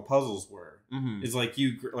like all the puzzles were. Mm-hmm. Is like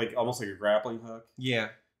you like almost like a grappling hook. Yeah.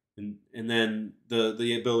 And then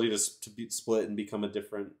the ability to be split and become a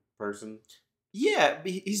different person. Yeah,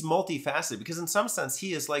 he's multifaceted because in some sense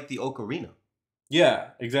he is like the ocarina. Yeah,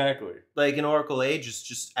 exactly. Like in Oracle Age, is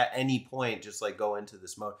just at any point, just like go into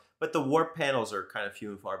this mode. But the warp panels are kind of few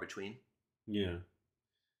and far between. Yeah,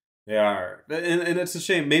 they are, and it's a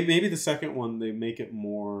shame. Maybe the second one they make it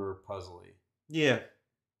more puzzly. Yeah.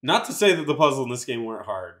 Not to say that the puzzles in this game weren't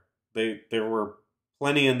hard. There were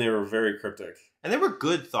plenty, and they were very cryptic. And they were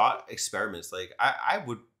good thought experiments. Like I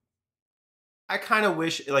kind of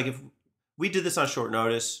wish like if we did this on short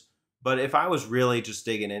notice. But if I was really just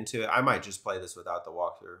digging into it, I might just play this without the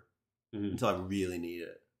walkthrough until I really need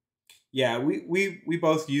it. Yeah, we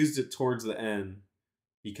both used it towards the end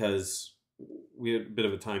because we had a bit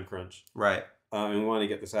of a time crunch, right? And we wanted to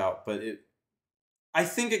get this out. But I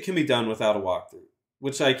think it can be done without a walkthrough,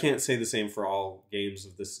 which I can't say the same for all games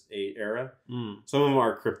of this era. Some of them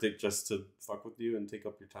are cryptic just to fuck with you and take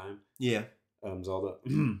up your time. Yeah, Zelda,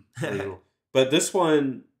 but this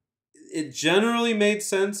one. It generally made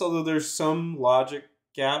sense, although there's some logic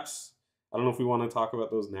gaps. I don't know if we want to talk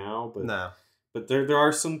about those now, but no. But there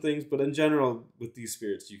are some things. But in general, with these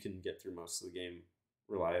spirits, you can get through most of the game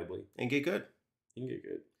reliably and get good. You can get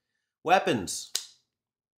good. Weapons.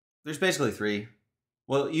 There's basically 3.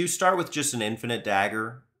 Well, you start with just an infinite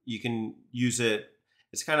dagger. You can use it.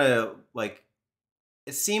 It's kind of like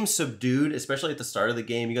it seems subdued, especially at the start of the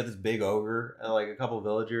game. You got this big ogre and like a couple of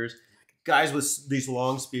villagers. Guys with these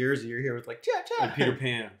long spears, and you're here with like cha cha. Like Peter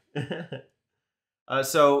Pan.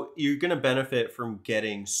 So you're gonna benefit from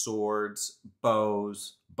getting swords,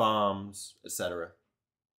 bows, bombs, etc.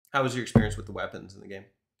 How was your experience with the weapons in the game?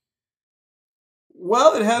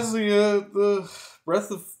 Well, it has the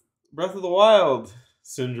Breath of the Wild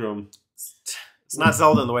syndrome. It's not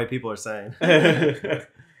Zelda in the way people are saying.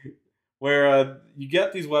 Where you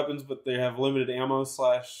get these weapons, but they have limited ammo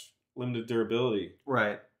 / limited durability.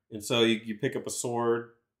 Right. And so you pick up a sword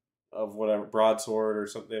of whatever, broadsword or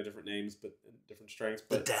something. They have different names, but different strengths.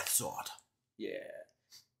 But, the death sword. Yeah.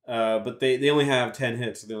 But they only have 10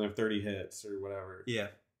 hits, so they only have 30 hits or whatever. Yeah.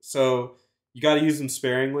 So you got to use them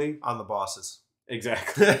sparingly. On the bosses.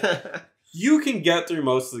 Exactly. You can get through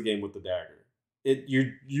most of the game with the dagger.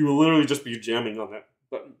 You will literally just be jamming on that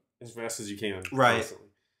button as fast as you can. Right.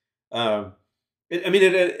 Constantly.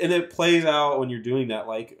 It plays out when you're doing that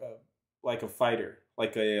like a fighter.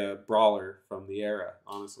 Like a brawler from the era,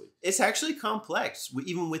 honestly. It's actually complex,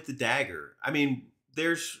 even with the dagger. I mean,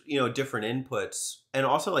 there's, different inputs and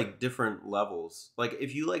also like different levels. Like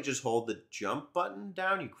if you like just hold the jump button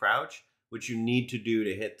down, you crouch, which you need to do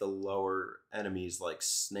to hit the lower enemies like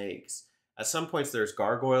snakes. At some points, there's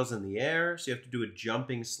gargoyles in the air, so you have to do a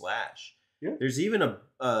jumping slash. Yeah. There's even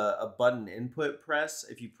a button input press.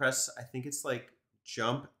 If you press, I think it's like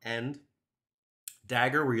jump and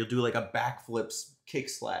dagger, where you'll do like a backflip kick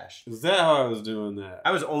slash. Is that how I was doing that? I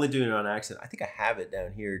was only doing it on accident. I think I have it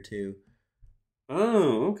down here too.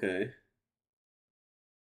 Oh, okay.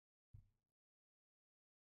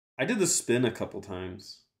 I did the spin a couple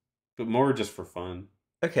times, but more just for fun.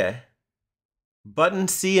 Okay. Button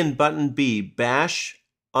C and button B. Bash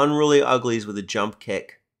unruly uglies with a jump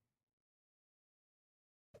kick.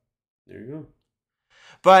 There you go.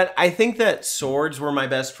 But I think that swords were my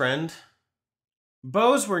best friend.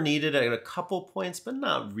 Bows were needed at a couple points, but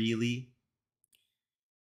not really.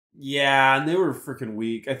 Yeah, and they were freaking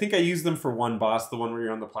weak. I think I used them for one boss, the one where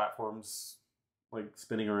you're on the platforms, like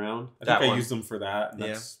spinning around. I used them for that. And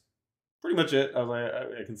that's pretty much it. I was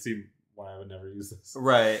like, I can see why I would never use this.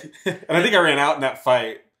 Right. And I think I ran out in that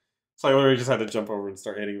fight. So I literally just had to jump over and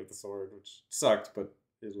start hitting with the sword, which sucked, but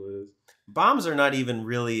it is what it is. Bombs are not even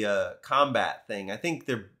really a combat thing. I think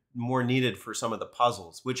they're more needed for some of the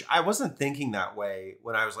puzzles, which I wasn't thinking that way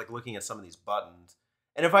when I was like looking at some of these buttons.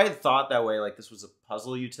 And if I had thought that way, like this was a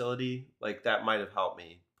puzzle utility, like that might have helped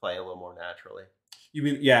me play a little more naturally. You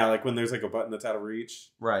mean, yeah, like when there's like a button that's out of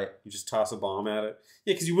reach? Right. You just toss a bomb at it.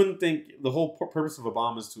 Yeah, because you wouldn't think the whole purpose of a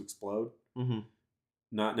bomb is to explode. Mm-hmm.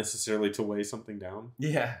 Not necessarily to weigh something down.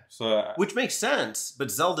 Yeah. So, which makes sense, but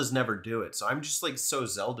Zelda's never do it. So I'm just like so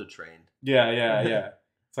Zelda trained. Yeah.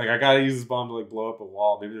 It's like I gotta use this bomb to like blow up a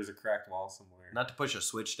wall. Maybe there's a cracked wall somewhere. Not to push a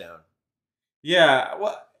switch down. Yeah,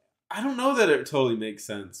 well, I don't know that it totally makes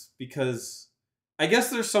sense because I guess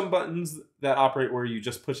there's some buttons that operate where you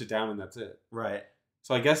just push it down and that's it. Right.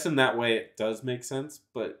 So I guess in that way it does make sense,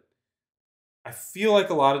 but I feel like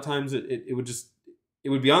a lot of times it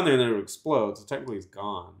would be on there and then it would explode, so technically it's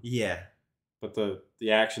gone. Yeah. But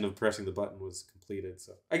the action of pressing the button was completed,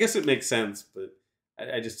 so I guess it makes sense, but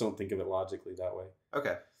I just don't think of it logically that way.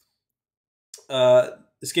 Okay.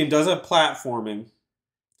 This game does have platforming.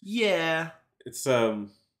 Yeah. It's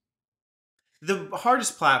the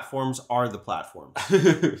hardest platforms are the platforms.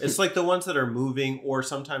 It's like the ones that are moving, or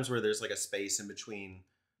sometimes where there's like a space in between,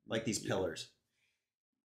 like these pillars.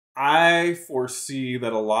 I foresee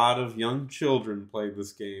that a lot of young children played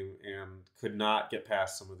this game and could not get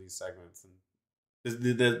past some of these segments,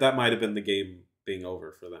 and that might have been the game being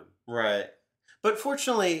over for them. Right. But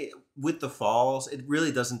fortunately, with the falls, it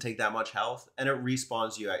really doesn't take that much health, and it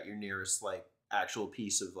respawns you at your nearest like actual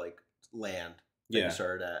piece of like land that you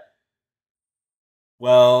started at.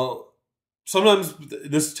 Well, sometimes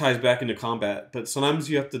this ties back into combat, but sometimes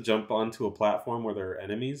you have to jump onto a platform where there are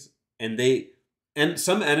enemies, and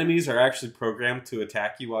some enemies are actually programmed to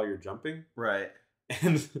attack you while you're jumping. Right.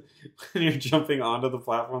 And when you're jumping onto the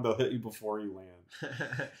platform, they'll hit you before you land.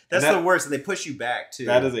 That's the worst, and they push you back too.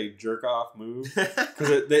 That is a jerk off move because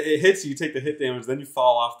it hits you, take the hit damage, then you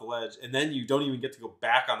fall off the ledge, and then you don't even get to go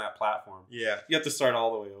back on that platform. Yeah, you have to start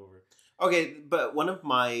all the way over. Okay, but one of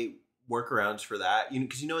my workarounds for that,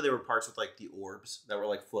 because there were parts with like the orbs that were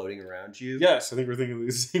like floating around you. Yes, I think we're thinking of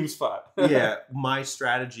the same spot. Yeah, my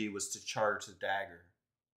strategy was to charge the dagger.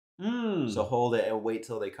 Mm. So hold it and wait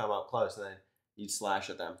till they come up close, and then you'd slash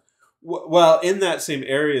at them. Well, in that same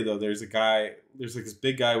area though, there's like this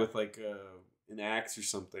big guy with like an axe or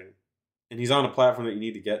something, and he's on a platform that you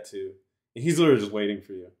need to get to, and he's literally just waiting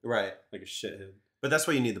for you, right? Like a shithead. But that's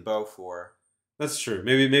what you need the bow for. That's true.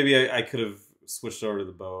 Maybe I could have switched over to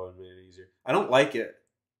the bow and made it easier. I don't like it.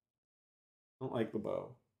 I don't like the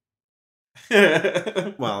bow.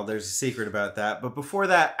 Well, there's a secret about that. But before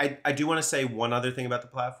that, I do want to say one other thing about the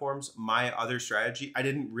platforms. My other strategy, I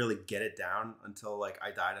didn't really get it down until like I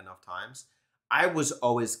died enough times. I was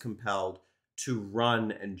always compelled to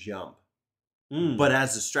run and jump. But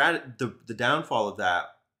as the downfall of that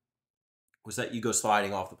was that you go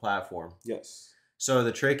sliding off the platform. Yes. So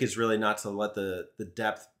the trick is really not to let the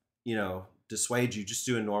depth, dissuade you. Just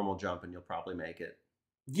do a normal jump and you'll probably make it.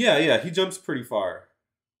 Yeah, he jumps pretty far.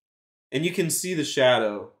 And you can see the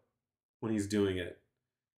shadow when he's doing it.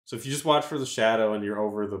 So if you just watch for the shadow and you're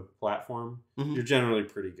over the platform, you're generally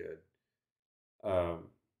pretty good. And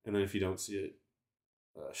then if you don't see it,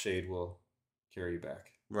 Shade will carry you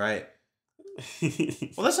back. Right.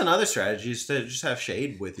 Well, that's another strategy, is to just have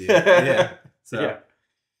Shade with you. Yeah. So. Yeah.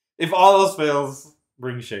 If all else fails,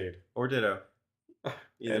 bring Shade. Or Ditto.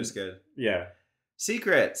 Either's good. Yeah.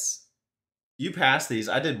 Secrets. You passed these.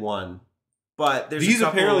 I did one. But these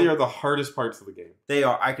apparently are the hardest parts of the game. They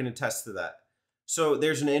are. I can attest to that. So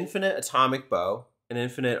there's an infinite atomic bow, an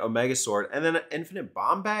infinite omega sword, and then an infinite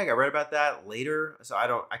bomb bag. I read about that later. So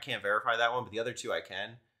I can't verify that one, but the other two I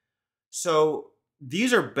can. So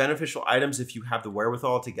these are beneficial items if you have the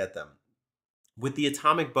wherewithal to get them. With the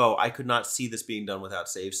atomic bow, I could not see this being done without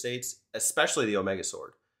save states, especially the Omega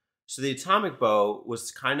Sword. So the atomic bow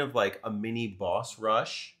was kind of like a mini boss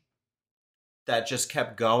rush that just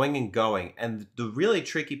kept going and going. And the really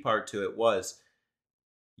tricky part to it was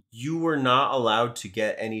you were not allowed to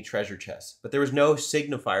get any treasure chests, but there was no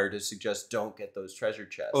signifier to suggest don't get those treasure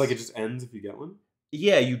chests. Oh, like it just ends if you get one?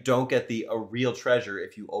 Yeah, you don't get a real treasure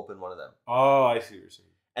if you open one of them. Oh, I see what you're saying.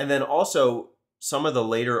 And then also, some of the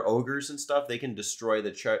later ogres and stuff, they can destroy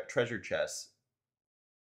the treasure chests.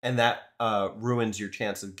 And that ruins your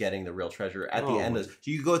chance of getting the real treasure at the end. So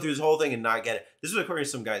you go through this whole thing and not get it. This was according to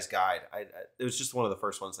some guy's guide. It was just one of the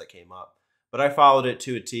first ones that came up. But I followed it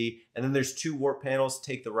to a T. And then there's 2 warp panels.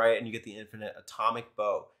 Take the right and you get the infinite atomic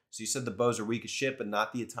bow. So you said the bows are weak as shit, but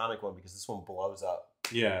not the atomic one because this one blows up.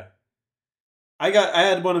 Yeah. I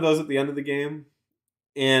had one of those at the end of the game.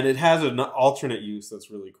 And it has an alternate use that's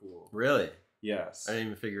really cool. Really? Yes. I didn't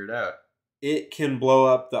even figure it out. It can blow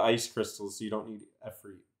up the ice crystals so you don't need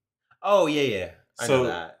Efreet. Oh, yeah. I know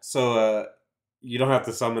that. So you don't have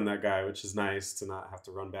to summon that guy, which is nice to not have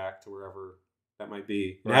to run back to wherever that might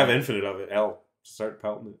be. And have infinite of it. Start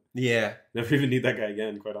pelting it. Yeah. Never even need that guy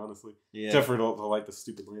again, quite honestly. Yeah. Except for to light the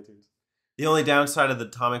stupid lanterns. The only downside of the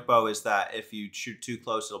atomic bow is that if you shoot too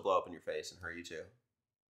close, it'll blow up in your face and hurt you too.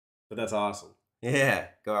 But that's awesome. Yeah.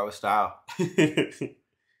 Go out with style.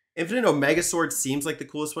 Infinite Omega Sword seems like the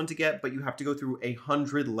coolest one to get, but you have to go through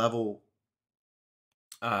 100 level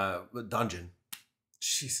dungeon.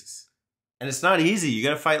 Jesus. And it's not easy. You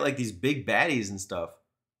gotta fight like these big baddies and stuff.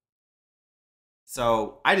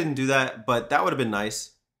 So I didn't do that, but that would have been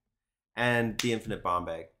nice. And the infinite bomb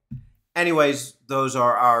bag. Anyways, those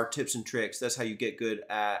are our tips and tricks. That's how you get good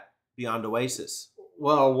at Beyond Oasis.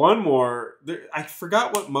 Well, one more. I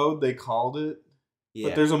forgot what mode they called it. Yeah.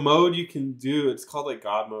 But there's a mode you can do. It's called like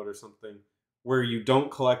God mode or something, where you don't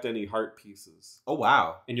collect any heart pieces. Oh,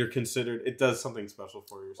 wow. And you're considered, it does something special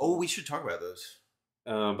for you. Oh, we should talk about those.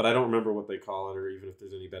 But I don't remember what they call it or even if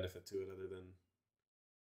there's any benefit to it other than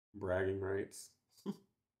bragging rights.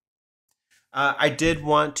 I did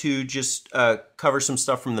want to just cover some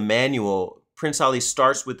stuff from the manual. Prince Ali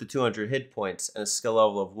starts with the 200 hit points and a skill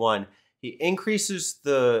level of 1. He increases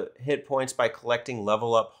the hit points by collecting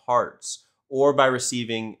level up hearts or by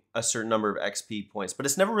receiving a certain number of XP points. But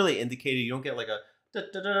it's never really indicated. You don't get like a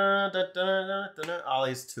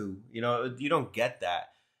Ali's 2. You know, you don't get that.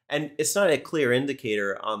 And it's not a clear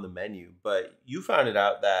indicator on the menu, but you found it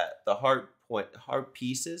out that the heart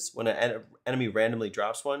pieces, when an enemy randomly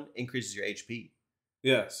drops one, increases your HP.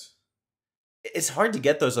 Yes. It's hard to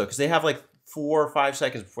get those though, because they have like 4 or 5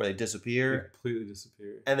 seconds before they disappear. They completely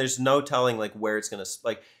disappear. And there's no telling like where it's gonna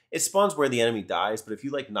like. It spawns where the enemy dies, but if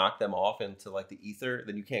you like knock them off into like the ether,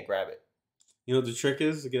 then you can't grab it. You know what the trick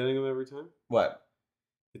is to getting them every time? What?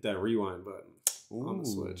 Hit that rewind button on the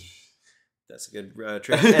Switch. That's a good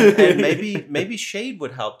trick. And maybe Shade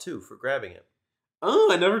would help too for grabbing it. Oh,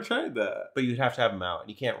 I never tried that. But you'd have to have them out, and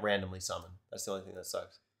you can't randomly summon. That's the only thing that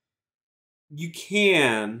sucks. You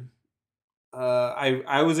can.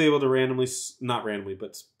 I was able to not randomly,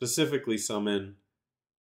 but specifically summon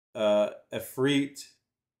Efreet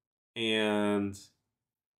and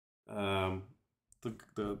the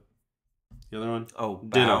other one. Oh,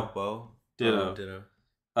 Ditto. Ditto.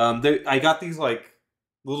 I got these like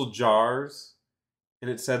little jars,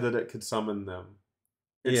 and it said that it could summon them.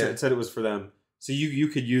 It said it was for them, so you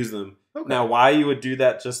could use them. Okay. Now, why you would do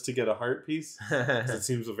that just to get a heart piece? It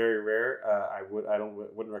seems very rare. I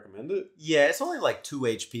wouldn't recommend it. Yeah, it's only like 2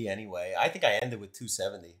 HP anyway. I think I ended with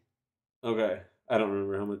 270. Okay, I don't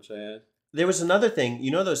remember how much I had. There was another thing. You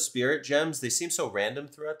know those spirit gems? They seem so random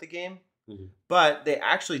throughout the game, but they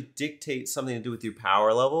actually dictate something to do with your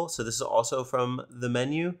power level. So this is also from the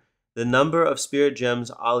menu. The number of spirit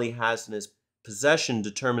gems Ali has in his possession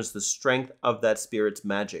determines the strength of that spirit's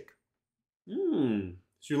magic. So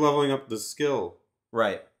you're leveling up the skill.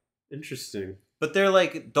 Right. Interesting. But they're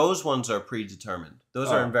like, those ones are predetermined. Those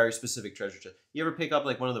are in very specific treasure chests. You ever pick up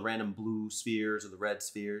like one of the random blue spheres or the red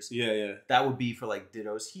spheres? Yeah. That would be for like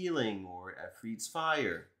Ditto's healing or Efreet's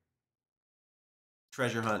fire.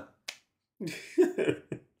 Treasure hunt.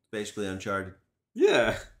 Basically Uncharted.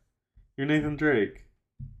 Yeah. You're Nathan Drake.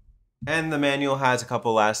 And the manual has a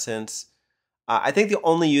couple last hints. I think the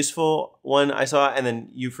only useful one I saw, and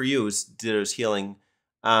then for you, is Ditto's healing.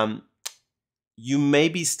 You may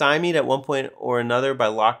be stymied at one point or another by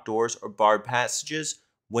locked doors or barred passages.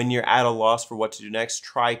 When you're at a loss for what to do next,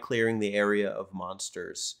 try clearing the area of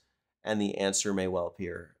monsters, and the answer may well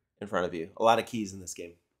appear in front of you. A lot of keys in this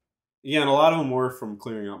game. Yeah, and a lot of them were from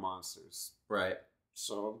clearing out monsters. Right.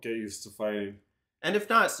 So get used to fighting. And if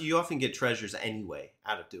not, so you often get treasures anyway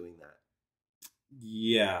out of doing that.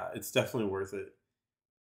 Yeah, it's definitely worth it.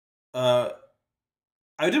 I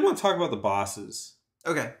did want to talk about the bosses.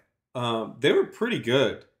 Okay. They were pretty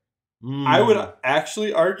good. I would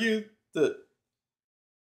actually argue that,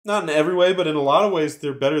 not in every way, but in a lot of ways,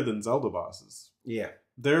 they're better than Zelda bosses. Yeah.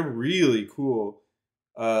 They're really cool.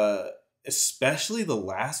 Especially the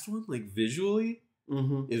last one, like visually,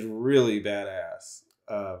 is really badass.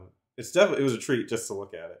 It was a treat just to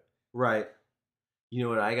look at it. Right. You know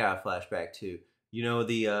what I got a flashback to? You know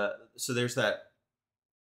so there's that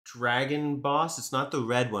dragon boss. It's not the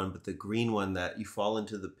red one, but the green one that you fall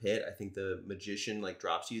into the pit. I think the magician like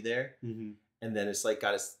drops you there, and then it's like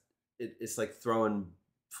it's like throwing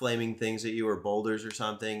flaming things at you or boulders or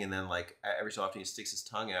something, and then like every so often he sticks his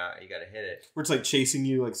tongue out and you got to hit it. Where it's like chasing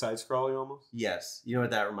you, like side scrolling almost. Yes. You know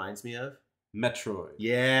what that reminds me of? Metroid.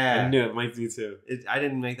 Yeah. I knew it might be too. I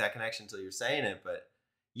didn't make that connection until you were saying it, but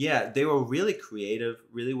yeah, they were really creative,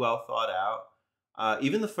 really well thought out.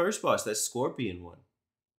 Even the first boss, that scorpion one,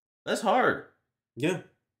 that's hard. Yeah.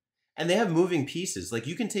 And they have moving pieces. Like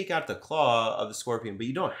you can take out the claw of the scorpion, but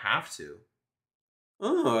you don't have to.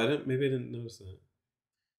 Oh, maybe I didn't notice that.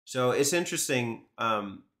 So it's interesting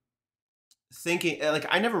thinking, like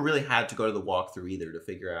I never really had to go to the walkthrough either to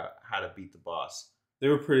figure out how to beat the boss. They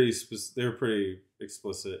were pretty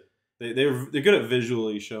explicit. They're good at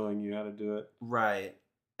visually showing you how to do it. Right.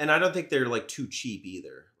 And I don't think they're like too cheap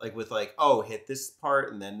either. Like with like, oh, hit this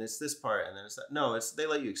part and then this part and then it's that. No, they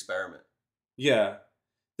let you experiment. Yeah.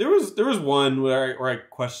 There was one where I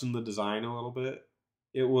questioned the design a little bit.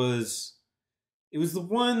 It was the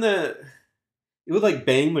one that it would like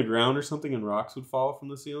bang the ground or something and rocks would fall from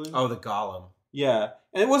the ceiling. Oh, the golem. Yeah.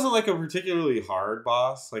 And it wasn't like a particularly hard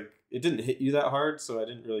boss. Like it didn't hit you that hard, so I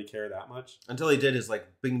didn't really care that much. Until he did his like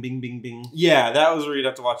bing bing bing bing. Yeah, that was where you'd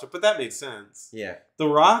have to watch it, but that made sense. Yeah. The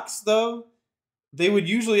rocks though, they would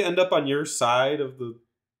usually end up on your side of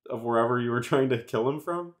wherever you were trying to kill him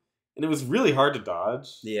from. And it was really hard to dodge.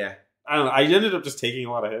 Yeah. I don't know. I ended up just taking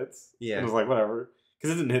a lot of hits. Yeah. And it was like, whatever.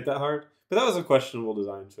 Because it didn't hit that hard. But that was a questionable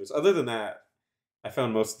design choice. Other than that, I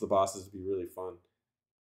found most of the bosses to be really fun.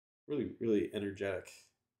 Really, really energetic.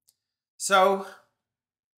 So,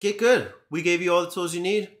 get good. We gave you all the tools you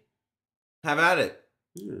need. Have at it.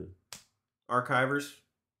 Yeah. Archivers.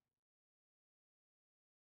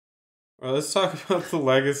 All right, let's talk about the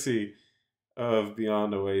legacy of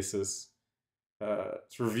Beyond Oasis.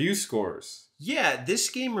 It's review scores. Yeah, this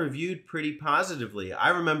game reviewed pretty positively. I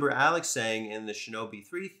remember Alex saying in the Shinobi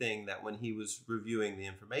 3 thing that when he was reviewing the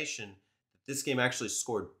information, that this game actually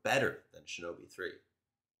scored better than Shinobi 3.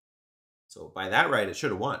 So by that right, it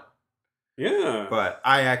should have won. Yeah. But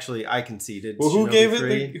I conceded. Well, who Shinobi gave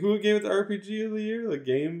 3. it the RPG of the year? The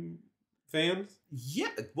game fans? Yeah,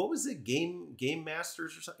 what was it? Game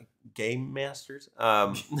Masters or something? Game Masters?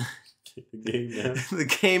 Game Masters.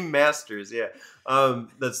 The Game Masters, yeah.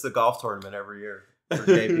 That's the golf tournament every year for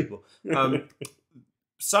gay people.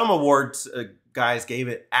 Some awards guys gave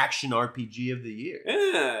it Action RPG of the Year.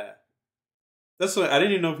 Yeah. That's what I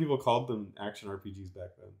didn't even know people called them action RPGs back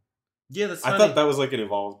then. Yeah, that's funny. I thought that was like an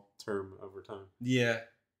evolved term over time. Yeah.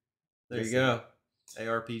 There you go.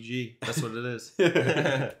 ARPG. That's what it is.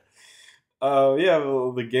 Oh, yeah,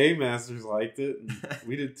 well, the Game Masters liked it, and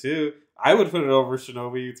we did too. I would put it over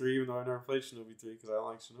Shinobi 3, even though I never played Shinobi 3, because I don't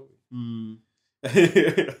like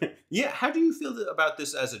Shinobi. Yeah, how do you feel about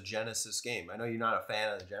this as a Genesis game? I know you're not a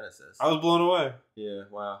fan of the Genesis. I was blown away. Yeah,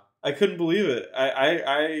 wow. I couldn't believe it.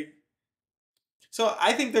 So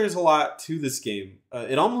I think there's a lot to this game.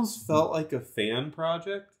 It almost felt like a fan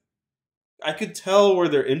project. I could tell where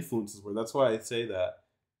their influences were. That's why I say that.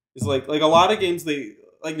 It's like a lot of games,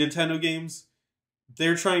 like Nintendo games,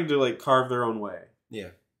 they're trying to like carve their own way. Yeah.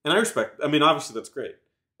 And I respect, I mean, obviously that's great.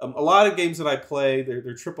 A lot of games that I play, they're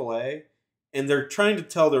AAA, and they're trying to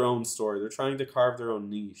tell their own story. They're trying to carve their own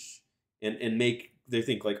niche and they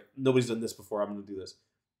think like, nobody's done this before, I'm going to do this.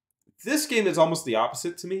 This game is almost the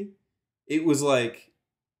opposite to me. It was like,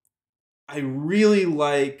 I really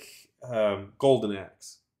like Golden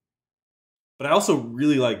Axe, but I also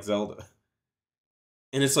really like Zelda.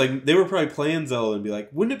 And it's like, they were probably playing Zelda and be like,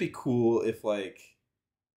 wouldn't it be cool if like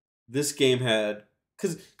this game had,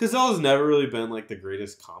 because Zelda's never really been like the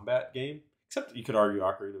greatest combat game, except you could argue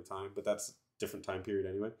Ocarina of Time, but that's a different time period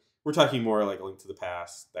anyway. We're talking more like A Link to the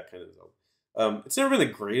Past, that kind of Zelda. It's never been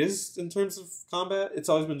the greatest in terms of combat. It's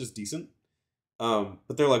always been just decent.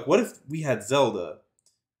 But they're like, what if we had Zelda,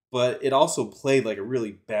 but it also played like a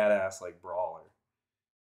really badass like brawler?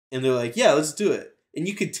 And they're like, yeah, let's do it. And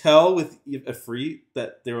you could tell with a free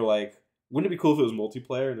that they were like, wouldn't it be cool if it was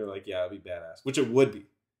multiplayer? And they're like, yeah, it'd be badass, which it would be.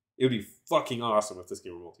 It would be fucking awesome if this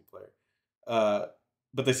game were multiplayer.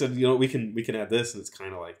 But they said, we can add this, and it's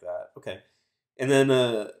kind of like that. Okay, and then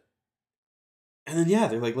yeah,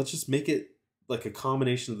 they're like, let's just make it like a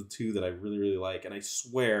combination of the two that I really really like. And I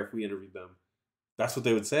swear, if we interviewed them, that's what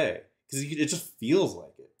they would say because it just feels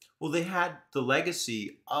like it. Well, they had the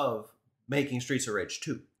legacy of making Streets of Rage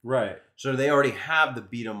 2. Right. So they already have the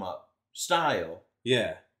beat 'em up style.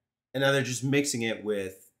 Yeah. And now they're just mixing it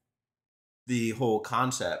with the whole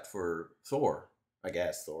concept for Thor. I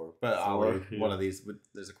guess Thor, but one of these.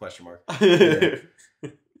 There's a question mark. Yeah.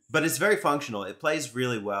 But it's very functional. It plays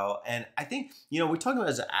really well, and I think we're talking about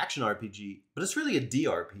it as an action RPG, but it's really a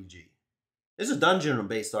DRPG. It's a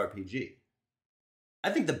dungeon-based RPG.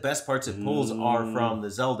 I think the best parts it pulls are from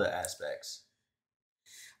the Zelda aspects.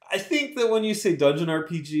 I think that when you say dungeon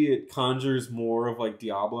RPG, it conjures more of like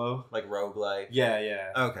Diablo, like roguelike. Yeah,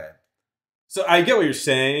 yeah. Okay. So I get what you're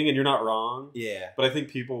saying, and you're not wrong. Yeah. But I think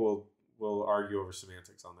people will argue over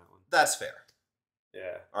semantics on that one. That's fair.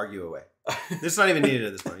 Yeah. Argue away. This is not even needed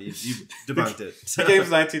at this point. You debunked it. The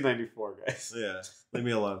game's 1994, guys. Yeah. Leave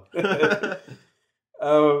me alone.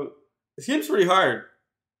 It seems pretty hard.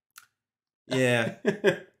 Yeah.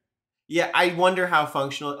 Yeah, I wonder how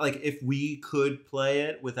functional, like if we could play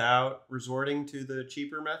it without resorting to the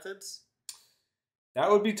cheaper methods.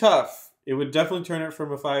 That would be tough. It would definitely turn it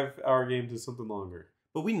from a 5-hour game to something longer.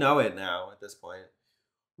 But we know it now at this point.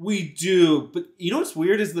 We do, but what's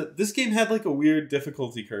weird is that this game had like a weird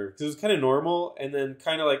difficulty curve because it was kind of normal and then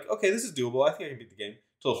kind of like, okay, this is doable. I think I can beat the game.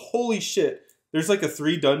 So holy shit, there's like a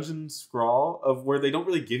 3 dungeon scrawl of where they don't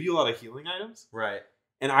really give you a lot of healing items. Right.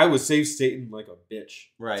 And I was save stating like a bitch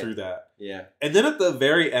through that. Yeah. And then at the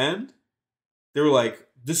very end, they were like,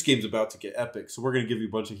 this game's about to get epic, so we're going to give you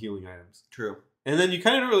a bunch of healing items. True. And then you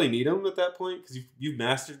kind of don't really need them at that point because you've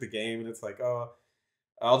mastered the game and it's like, oh,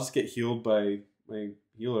 I'll just get healed by my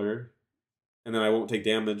healer and then I won't take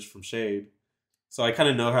damage from shade. So I kind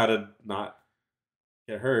of know how to not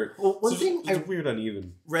get hurt. Well, one thing it's weird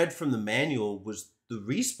uneven. Read from the manual was the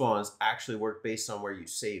respawns actually work based on where you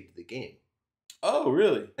saved the game. Oh,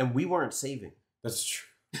 really? And we weren't saving. That's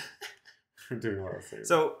true. We're doing a lot of saving.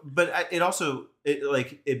 So, but it also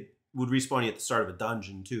would respawn you at the start of a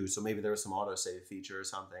dungeon too. So maybe there was some autosave feature or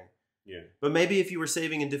something. Yeah. But maybe if you were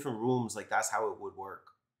saving in different rooms, like that's how it would work.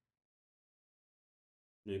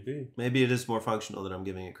 Maybe. Maybe it is more functional than I'm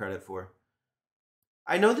giving it credit for.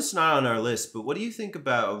 I know this is not on our list, but what do you think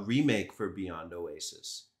about a remake for Beyond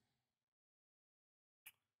Oasis?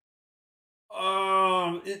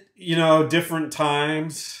 Different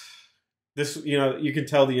times. This, you can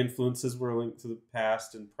tell the influences were linked to the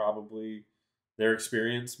past and probably their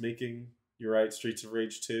experience making, you're right, Streets of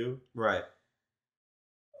Rage 2. Right.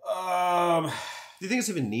 Do you think it's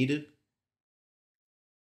even needed?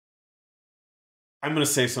 I'm going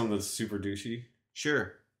to say something that's super douchey.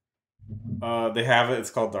 Sure. They have it. It's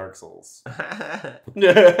called Dark Souls. I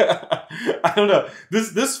don't know.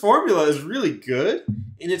 This formula is really good,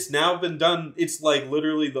 and it's now been done. It's like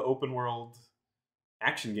literally the open world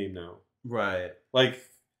action game now. Right. Like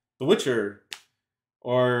The Witcher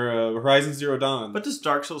or Horizon Zero Dawn. But does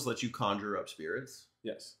Dark Souls let you conjure up spirits?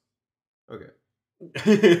 Yes. Okay.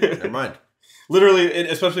 Never mind. Literally,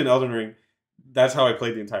 especially in Elden Ring, that's how I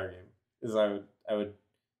played the entire game. Is I would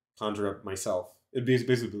conjure up myself. It'd be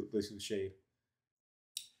basically shade.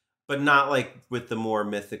 But not like with the more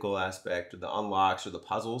mythical aspect or the unlocks or the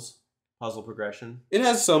puzzle progression. It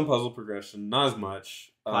has some puzzle progression, not as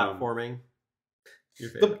much. Platforming.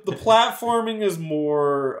 The platforming is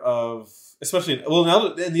more of, especially in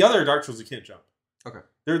the other Dark Souls you can't jump. Okay.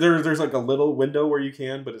 There's like a little window where you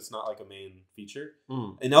can, but it's not like a main feature.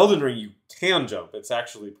 In Elden Ring you can jump. It's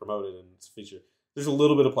actually promoted and it's a feature. There's a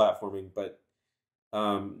little bit of platforming, but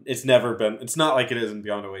it's not like it is in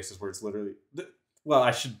Beyond Oasis where it's literally,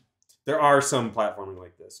 there are some platforming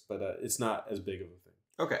like this, but it's not as big of a thing.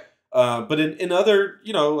 Okay. But in other,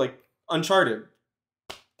 like Uncharted,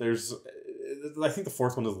 there's, I think the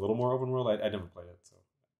fourth one is a little more open world. I never played it, so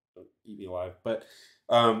don't eat me alive. But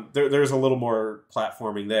there's a little more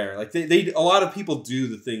platforming there. Like a lot of people do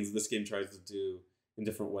the things this game tries to do in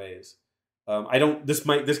different ways.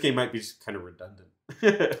 This game might be kind of redundant.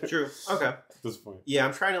 True. Okay. At this point. Yeah,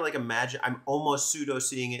 I'm trying to imagine. I'm almost pseudo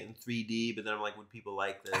seeing it in 3D, but then I'm like, would people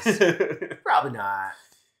like this? Probably not.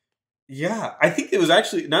 Yeah, I think it was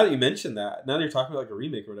actually, now that you mentioned that, now that you're talking about like a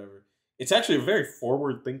remake or whatever, it's actually a very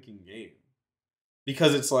forward-thinking game.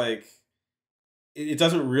 Because it's like, it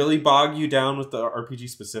doesn't really bog you down with the RPG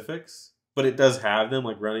specifics, but it does have them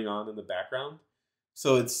like running on in the background.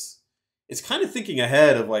 So it's kind of thinking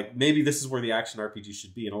ahead of like, maybe this is where the action RPG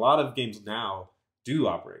should be. And a lot of games now do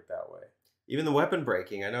operate that way. Even the weapon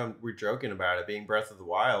breaking. I know we're joking about it being Breath of the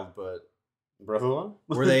Wild, but Breath of the Wild?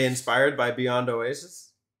 were they inspired by Beyond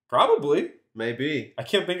Oasis? Probably. Maybe. I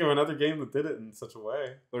can't think of another game that did it in such a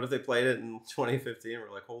way. What if they played it in 2015 and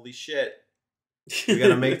we're like, holy shit, we got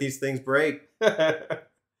to make these things break?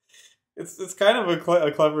 It's kind of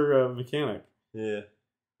a clever mechanic. Yeah.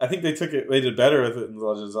 I think they did better with it in The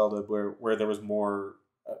Legend of Zelda, where there was more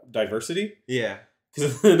diversity. Yeah.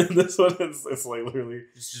 Because in this one, it's like literally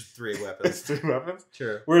it's just 3 weapons. It's 3 weapons.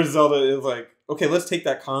 Sure. Whereas Zelda is like, okay, let's take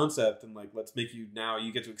that concept and like let's make you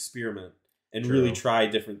get to experiment and really try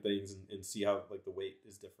different things and see how like the weight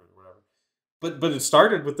is different or whatever. But it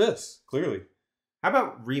started with this clearly. How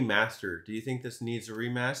about remaster? Do you think this needs a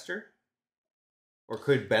remaster, or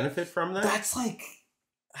could benefit from that? That's like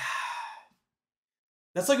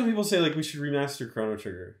when people say like we should remaster Chrono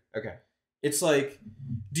Trigger. Okay. It's like,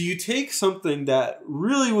 do you take something that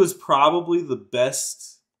really was probably the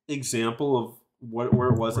best example of where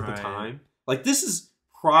it was at the time? Like, this is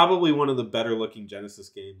probably one of the better looking Genesis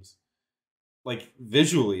games. Like,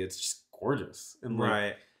 visually, it's just gorgeous. And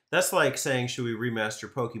like, that's like saying, should we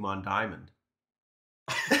remaster Pokemon Diamond?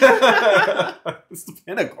 It's the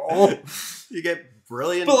pinnacle. You get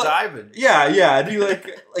brilliant Diamond. Yeah. Do you like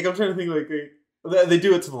I'm trying to think like they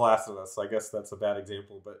do it to The Last of Us, so I guess that's a bad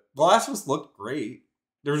example. But The Last of Us looked great.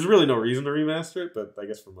 There was really no reason to remaster it, but I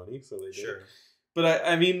guess for money, so they did. Sure. But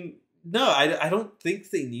I mean, no, I don't think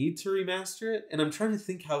they need to remaster it, and I'm trying to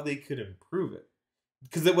think how they could improve it.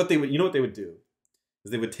 Because what they would do is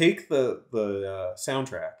they would take the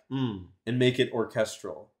soundtrack and make it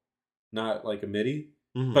orchestral, not like a MIDI.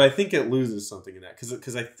 Mm-hmm. But I think it loses something in that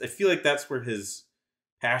because I feel like that's where his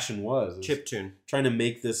passion was chiptune, trying to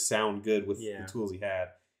make this sound good with the tools he had.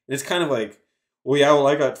 And it's kind of like, well,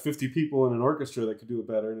 I got 50 people in an orchestra that could do it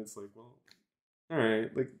better, and it's like, well, all right,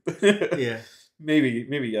 like maybe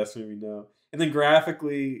yes, maybe no. And then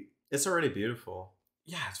graphically, it's already beautiful.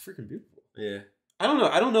 Yeah, it's freaking beautiful. Yeah, I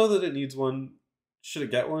don't know that it needs one. Should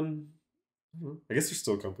it get one? I guess there's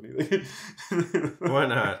still a company. Why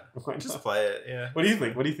not? Just play it. Yeah. What do you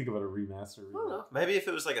think? What do you think about a remaster? I don't know. Maybe if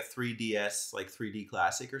it was like a 3DS, like 3D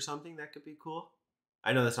classic or something, that could be cool.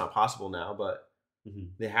 I know that's not possible now, but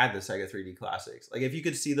they had the Sega 3D classics. Like if you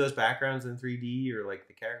could see those backgrounds in 3D or like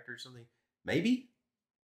the character or something, maybe.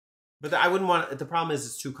 But I wouldn't want. The problem is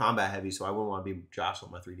it's too combat heavy, so I wouldn't want to be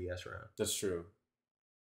jostling my 3DS around. That's true.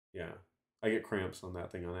 Yeah, I get cramps on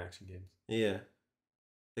that thing on action games. Yeah.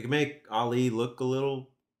 They can make Ali look a little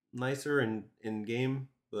nicer in game,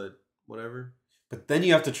 but whatever. But then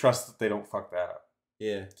you have to trust that they don't fuck that up.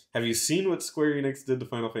 Yeah. Have you seen what Square Enix did to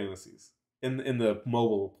Final Fantasies in the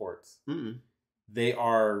mobile ports? Mm-mm. They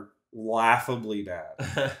are laughably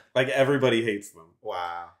bad. Like everybody hates them.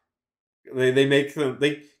 Wow. They make them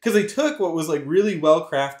because they took what was like really well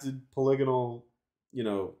crafted polygonal,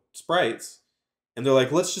 sprites. And they're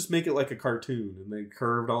like, let's just make it like a cartoon. And they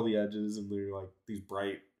curved all the edges, and they're like these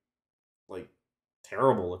bright, like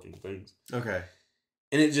terrible looking things. Okay.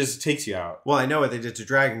 And it just takes you out. Well, I know what they did to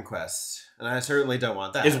Dragon Quest, and I certainly don't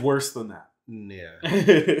want that. It's worse than that. Yeah.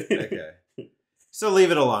 Okay. So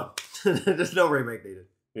leave it alone. There's no remake needed.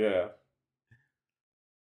 Yeah.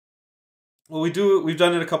 Well, we've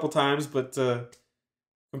done it a couple times, but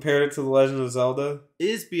compared it to The Legend of Zelda.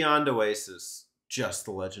 Is Beyond Oasis just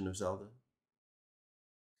The Legend of Zelda?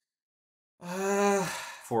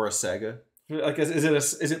 For a Sega, I guess is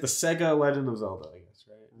it the Sega Legend of Zelda? I guess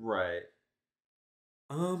right.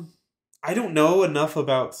 I don't know enough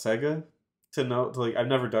about Sega to I've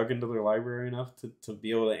never dug into their library enough to be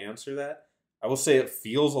able to answer that. I will say it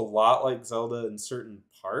feels a lot like Zelda in certain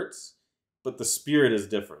parts, but the spirit is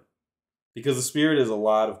different because the spirit is a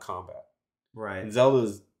lot of combat, right? And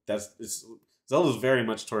Zelda's very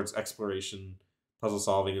much towards exploration, puzzle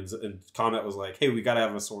solving, and combat was like, hey, we gotta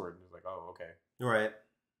have a sword. Oh, okay. Right.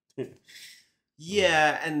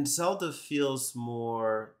 Yeah, and Zelda feels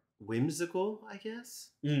more whimsical, I guess.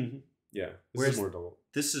 Mm-hmm. Yeah. This is more adult.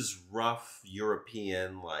 This is rough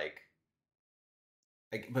European,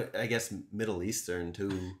 but I guess Middle Eastern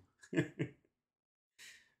too.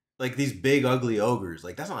 Like these big ugly ogres.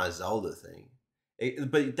 Like that's not a Zelda thing.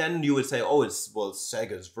 But then you would say, oh, it's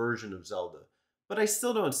Sega's version of Zelda. But I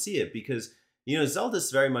still don't see it because,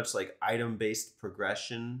 Zelda's very much like item-based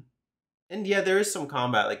progression. And yeah, there is some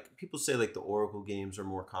combat. Like people say like the Oracle games are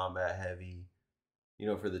more combat heavy,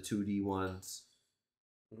 for the 2D ones.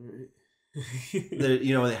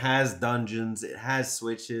 It has dungeons, it has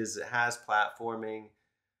switches, it has platforming.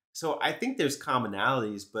 So I think there's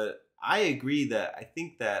commonalities, but I agree that I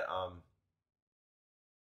think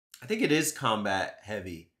it is combat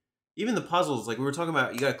heavy. Even the puzzles, like we were talking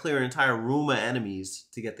about, you got to clear an entire room of enemies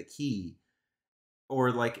to get the key.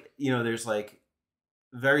 or like, you know, there's like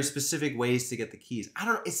very specific ways to get the keys. I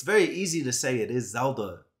don't know. It's very easy to say it is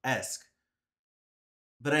Zelda-esque,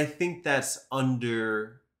 but I think that's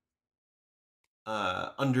under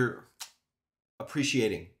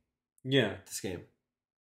appreciating Yeah, this game.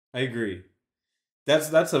 I agree.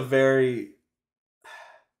 That's a very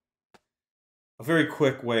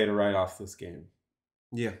quick way to write off this game.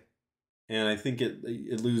 Yeah. And I think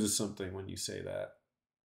it loses something when you say that.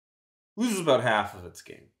 It loses about half of its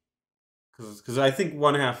game. Because I think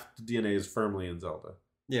one half the DNA is firmly in Zelda.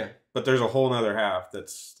 Yeah. But there's a whole other half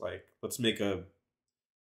that's like, let's make a...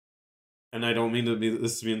 And I don't mean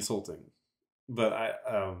this to be insulting, but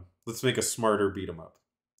let's make a smarter beat 'em up.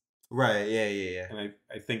 Right, yeah. And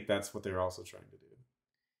I think that's what they're also trying to do.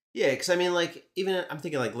 Yeah, because I mean, like, even I'm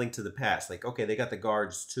thinking like Link to the Past. Like, okay, they got the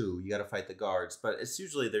guards too. You got to fight the guards, but it's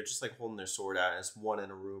usually they're just like holding their sword out, and it's one in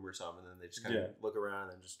a room or something, and then they just kind of look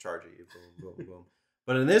around and just charge at you. Boom, boom, boom.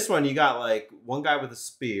 But in this one, you got like one guy with a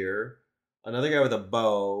spear, another guy with a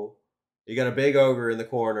bow. You got a big ogre in the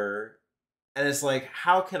corner, and it's like,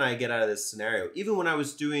 how can I get out of this scenario? Even when I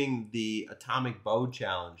was doing the atomic bow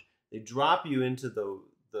challenge, they drop you into the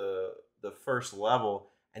first level,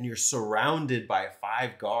 and you're surrounded by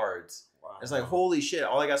 5 guards. Wow. It's like, holy shit,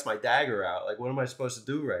 all I got is my dagger out. Like, what am I supposed to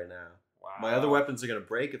do right now? Wow. My other weapons are going to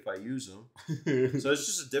break if I use them. So it's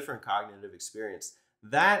just a different cognitive experience.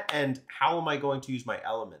 That, and how am I going to use my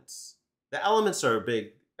elements? The elements are a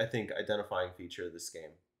big, I think, identifying feature of this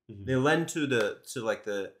game. Mm-hmm. They lend to the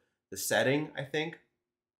setting, I think.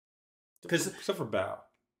 Except for Bow.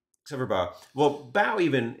 Well, Bow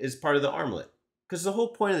even is part of the armlet. Because the whole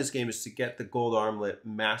point of this game is to get the gold armlet,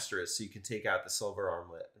 master it, so you can take out the silver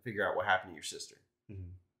armlet and figure out what happened to your sister. Mm-hmm.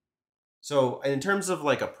 So in terms of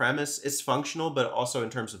like a premise, it's functional, but also in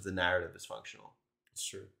terms of the narrative, it's functional. It's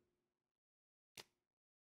true.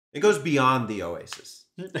 It goes beyond the Oasis.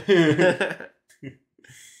 The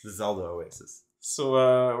Zelda Oasis. So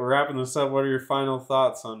we're wrapping this up. What are your final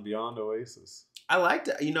thoughts on Beyond Oasis? I liked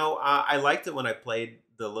it. You know, I liked it when I played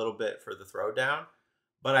the little bit for the throwdown.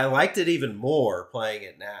 But I liked it even more playing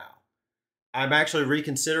it now. I'm actually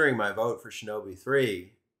reconsidering my vote for Shinobi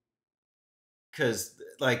 3. Because,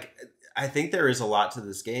 like, I think there is a lot to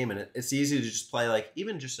this game. And it's easy to just play, like,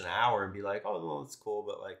 even just an hour and be like, oh, well, it's cool.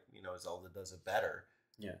 But, like, you know, Zelda does it better.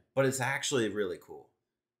 Yeah. But it's actually really cool.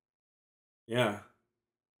 Yeah.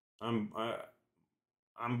 I'm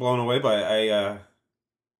blown away by it.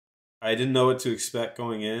 I didn't know what to expect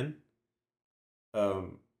going in.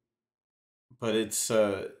 But it's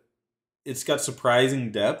got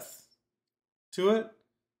surprising depth to it.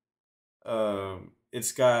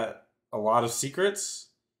 It's got a lot of secrets,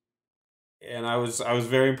 and I was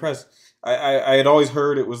very impressed. I had always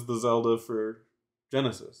heard it was the Zelda for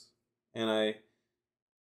Genesis, and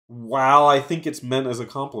while I think it's meant as a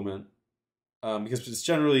compliment, because it's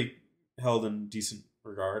generally held in decent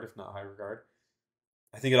regard, if not high regard,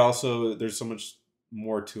 I think it also, there's so much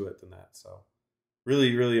more to it than that. So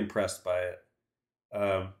really, really impressed by it.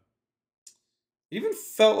 It even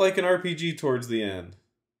felt like an RPG towards the end.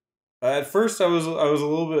 At first, I was a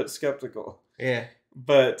little bit skeptical. Yeah.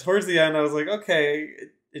 But towards the end, I was like, okay,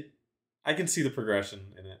 I can see the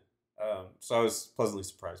progression in it. So I was pleasantly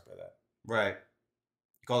surprised by that. Right.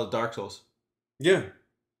 You call it Dark Souls. Yeah.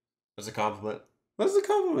 That's a compliment. That's a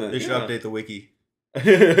compliment. They should update the wiki.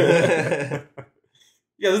 Yeah,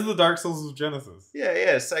 this is the Dark Souls of Genesis.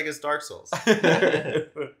 Yeah, Sega's Dark Souls.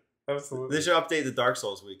 Absolutely. They should update the Dark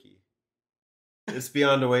Souls wiki. It's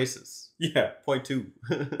Beyond Oasis. Yeah. Point 2.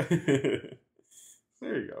 There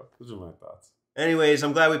you go. Those are my thoughts. Anyways,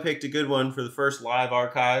 I'm glad we picked a good one for the first live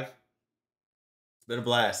archive. It's been a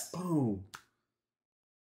blast. Boom.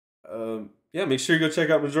 Yeah, make sure you go check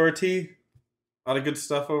out Majority. A lot of good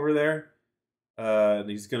stuff over there. And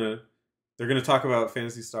they're gonna talk about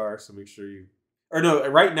Phantasy Star, so make sure you. Or no,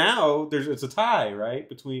 right now it's a tie, right,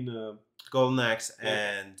 between Golden Axe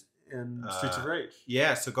and Streets of Rage.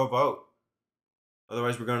 Yeah, so go vote.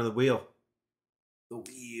 Otherwise, we're going to the wheel. The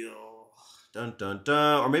wheel. Dun dun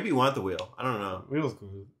dun. Or maybe you want the wheel. I don't know. Wheel's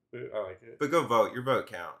cool. I like it. But go vote. Your vote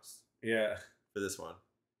counts. Yeah. For this one.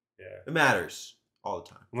 Yeah. It matters all the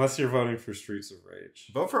time. Unless you're voting for Streets of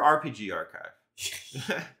Rage. Vote for RPG Archive.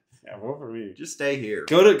 Yeah, vote for me. Just stay here.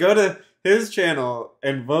 Go to his channel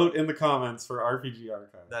and vote in the comments for RPG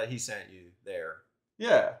Archive. That he sent you there.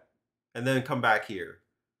 Yeah. And then come back here.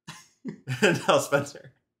 And tell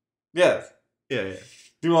Spencer. Yes. Yeah.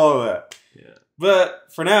 Do all of that. Yeah.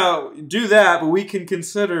 But for now, do that, but we can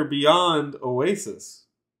consider Beyond Oasis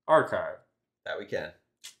Archive. That we can.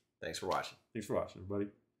 Thanks for watching. Thanks for watching, everybody.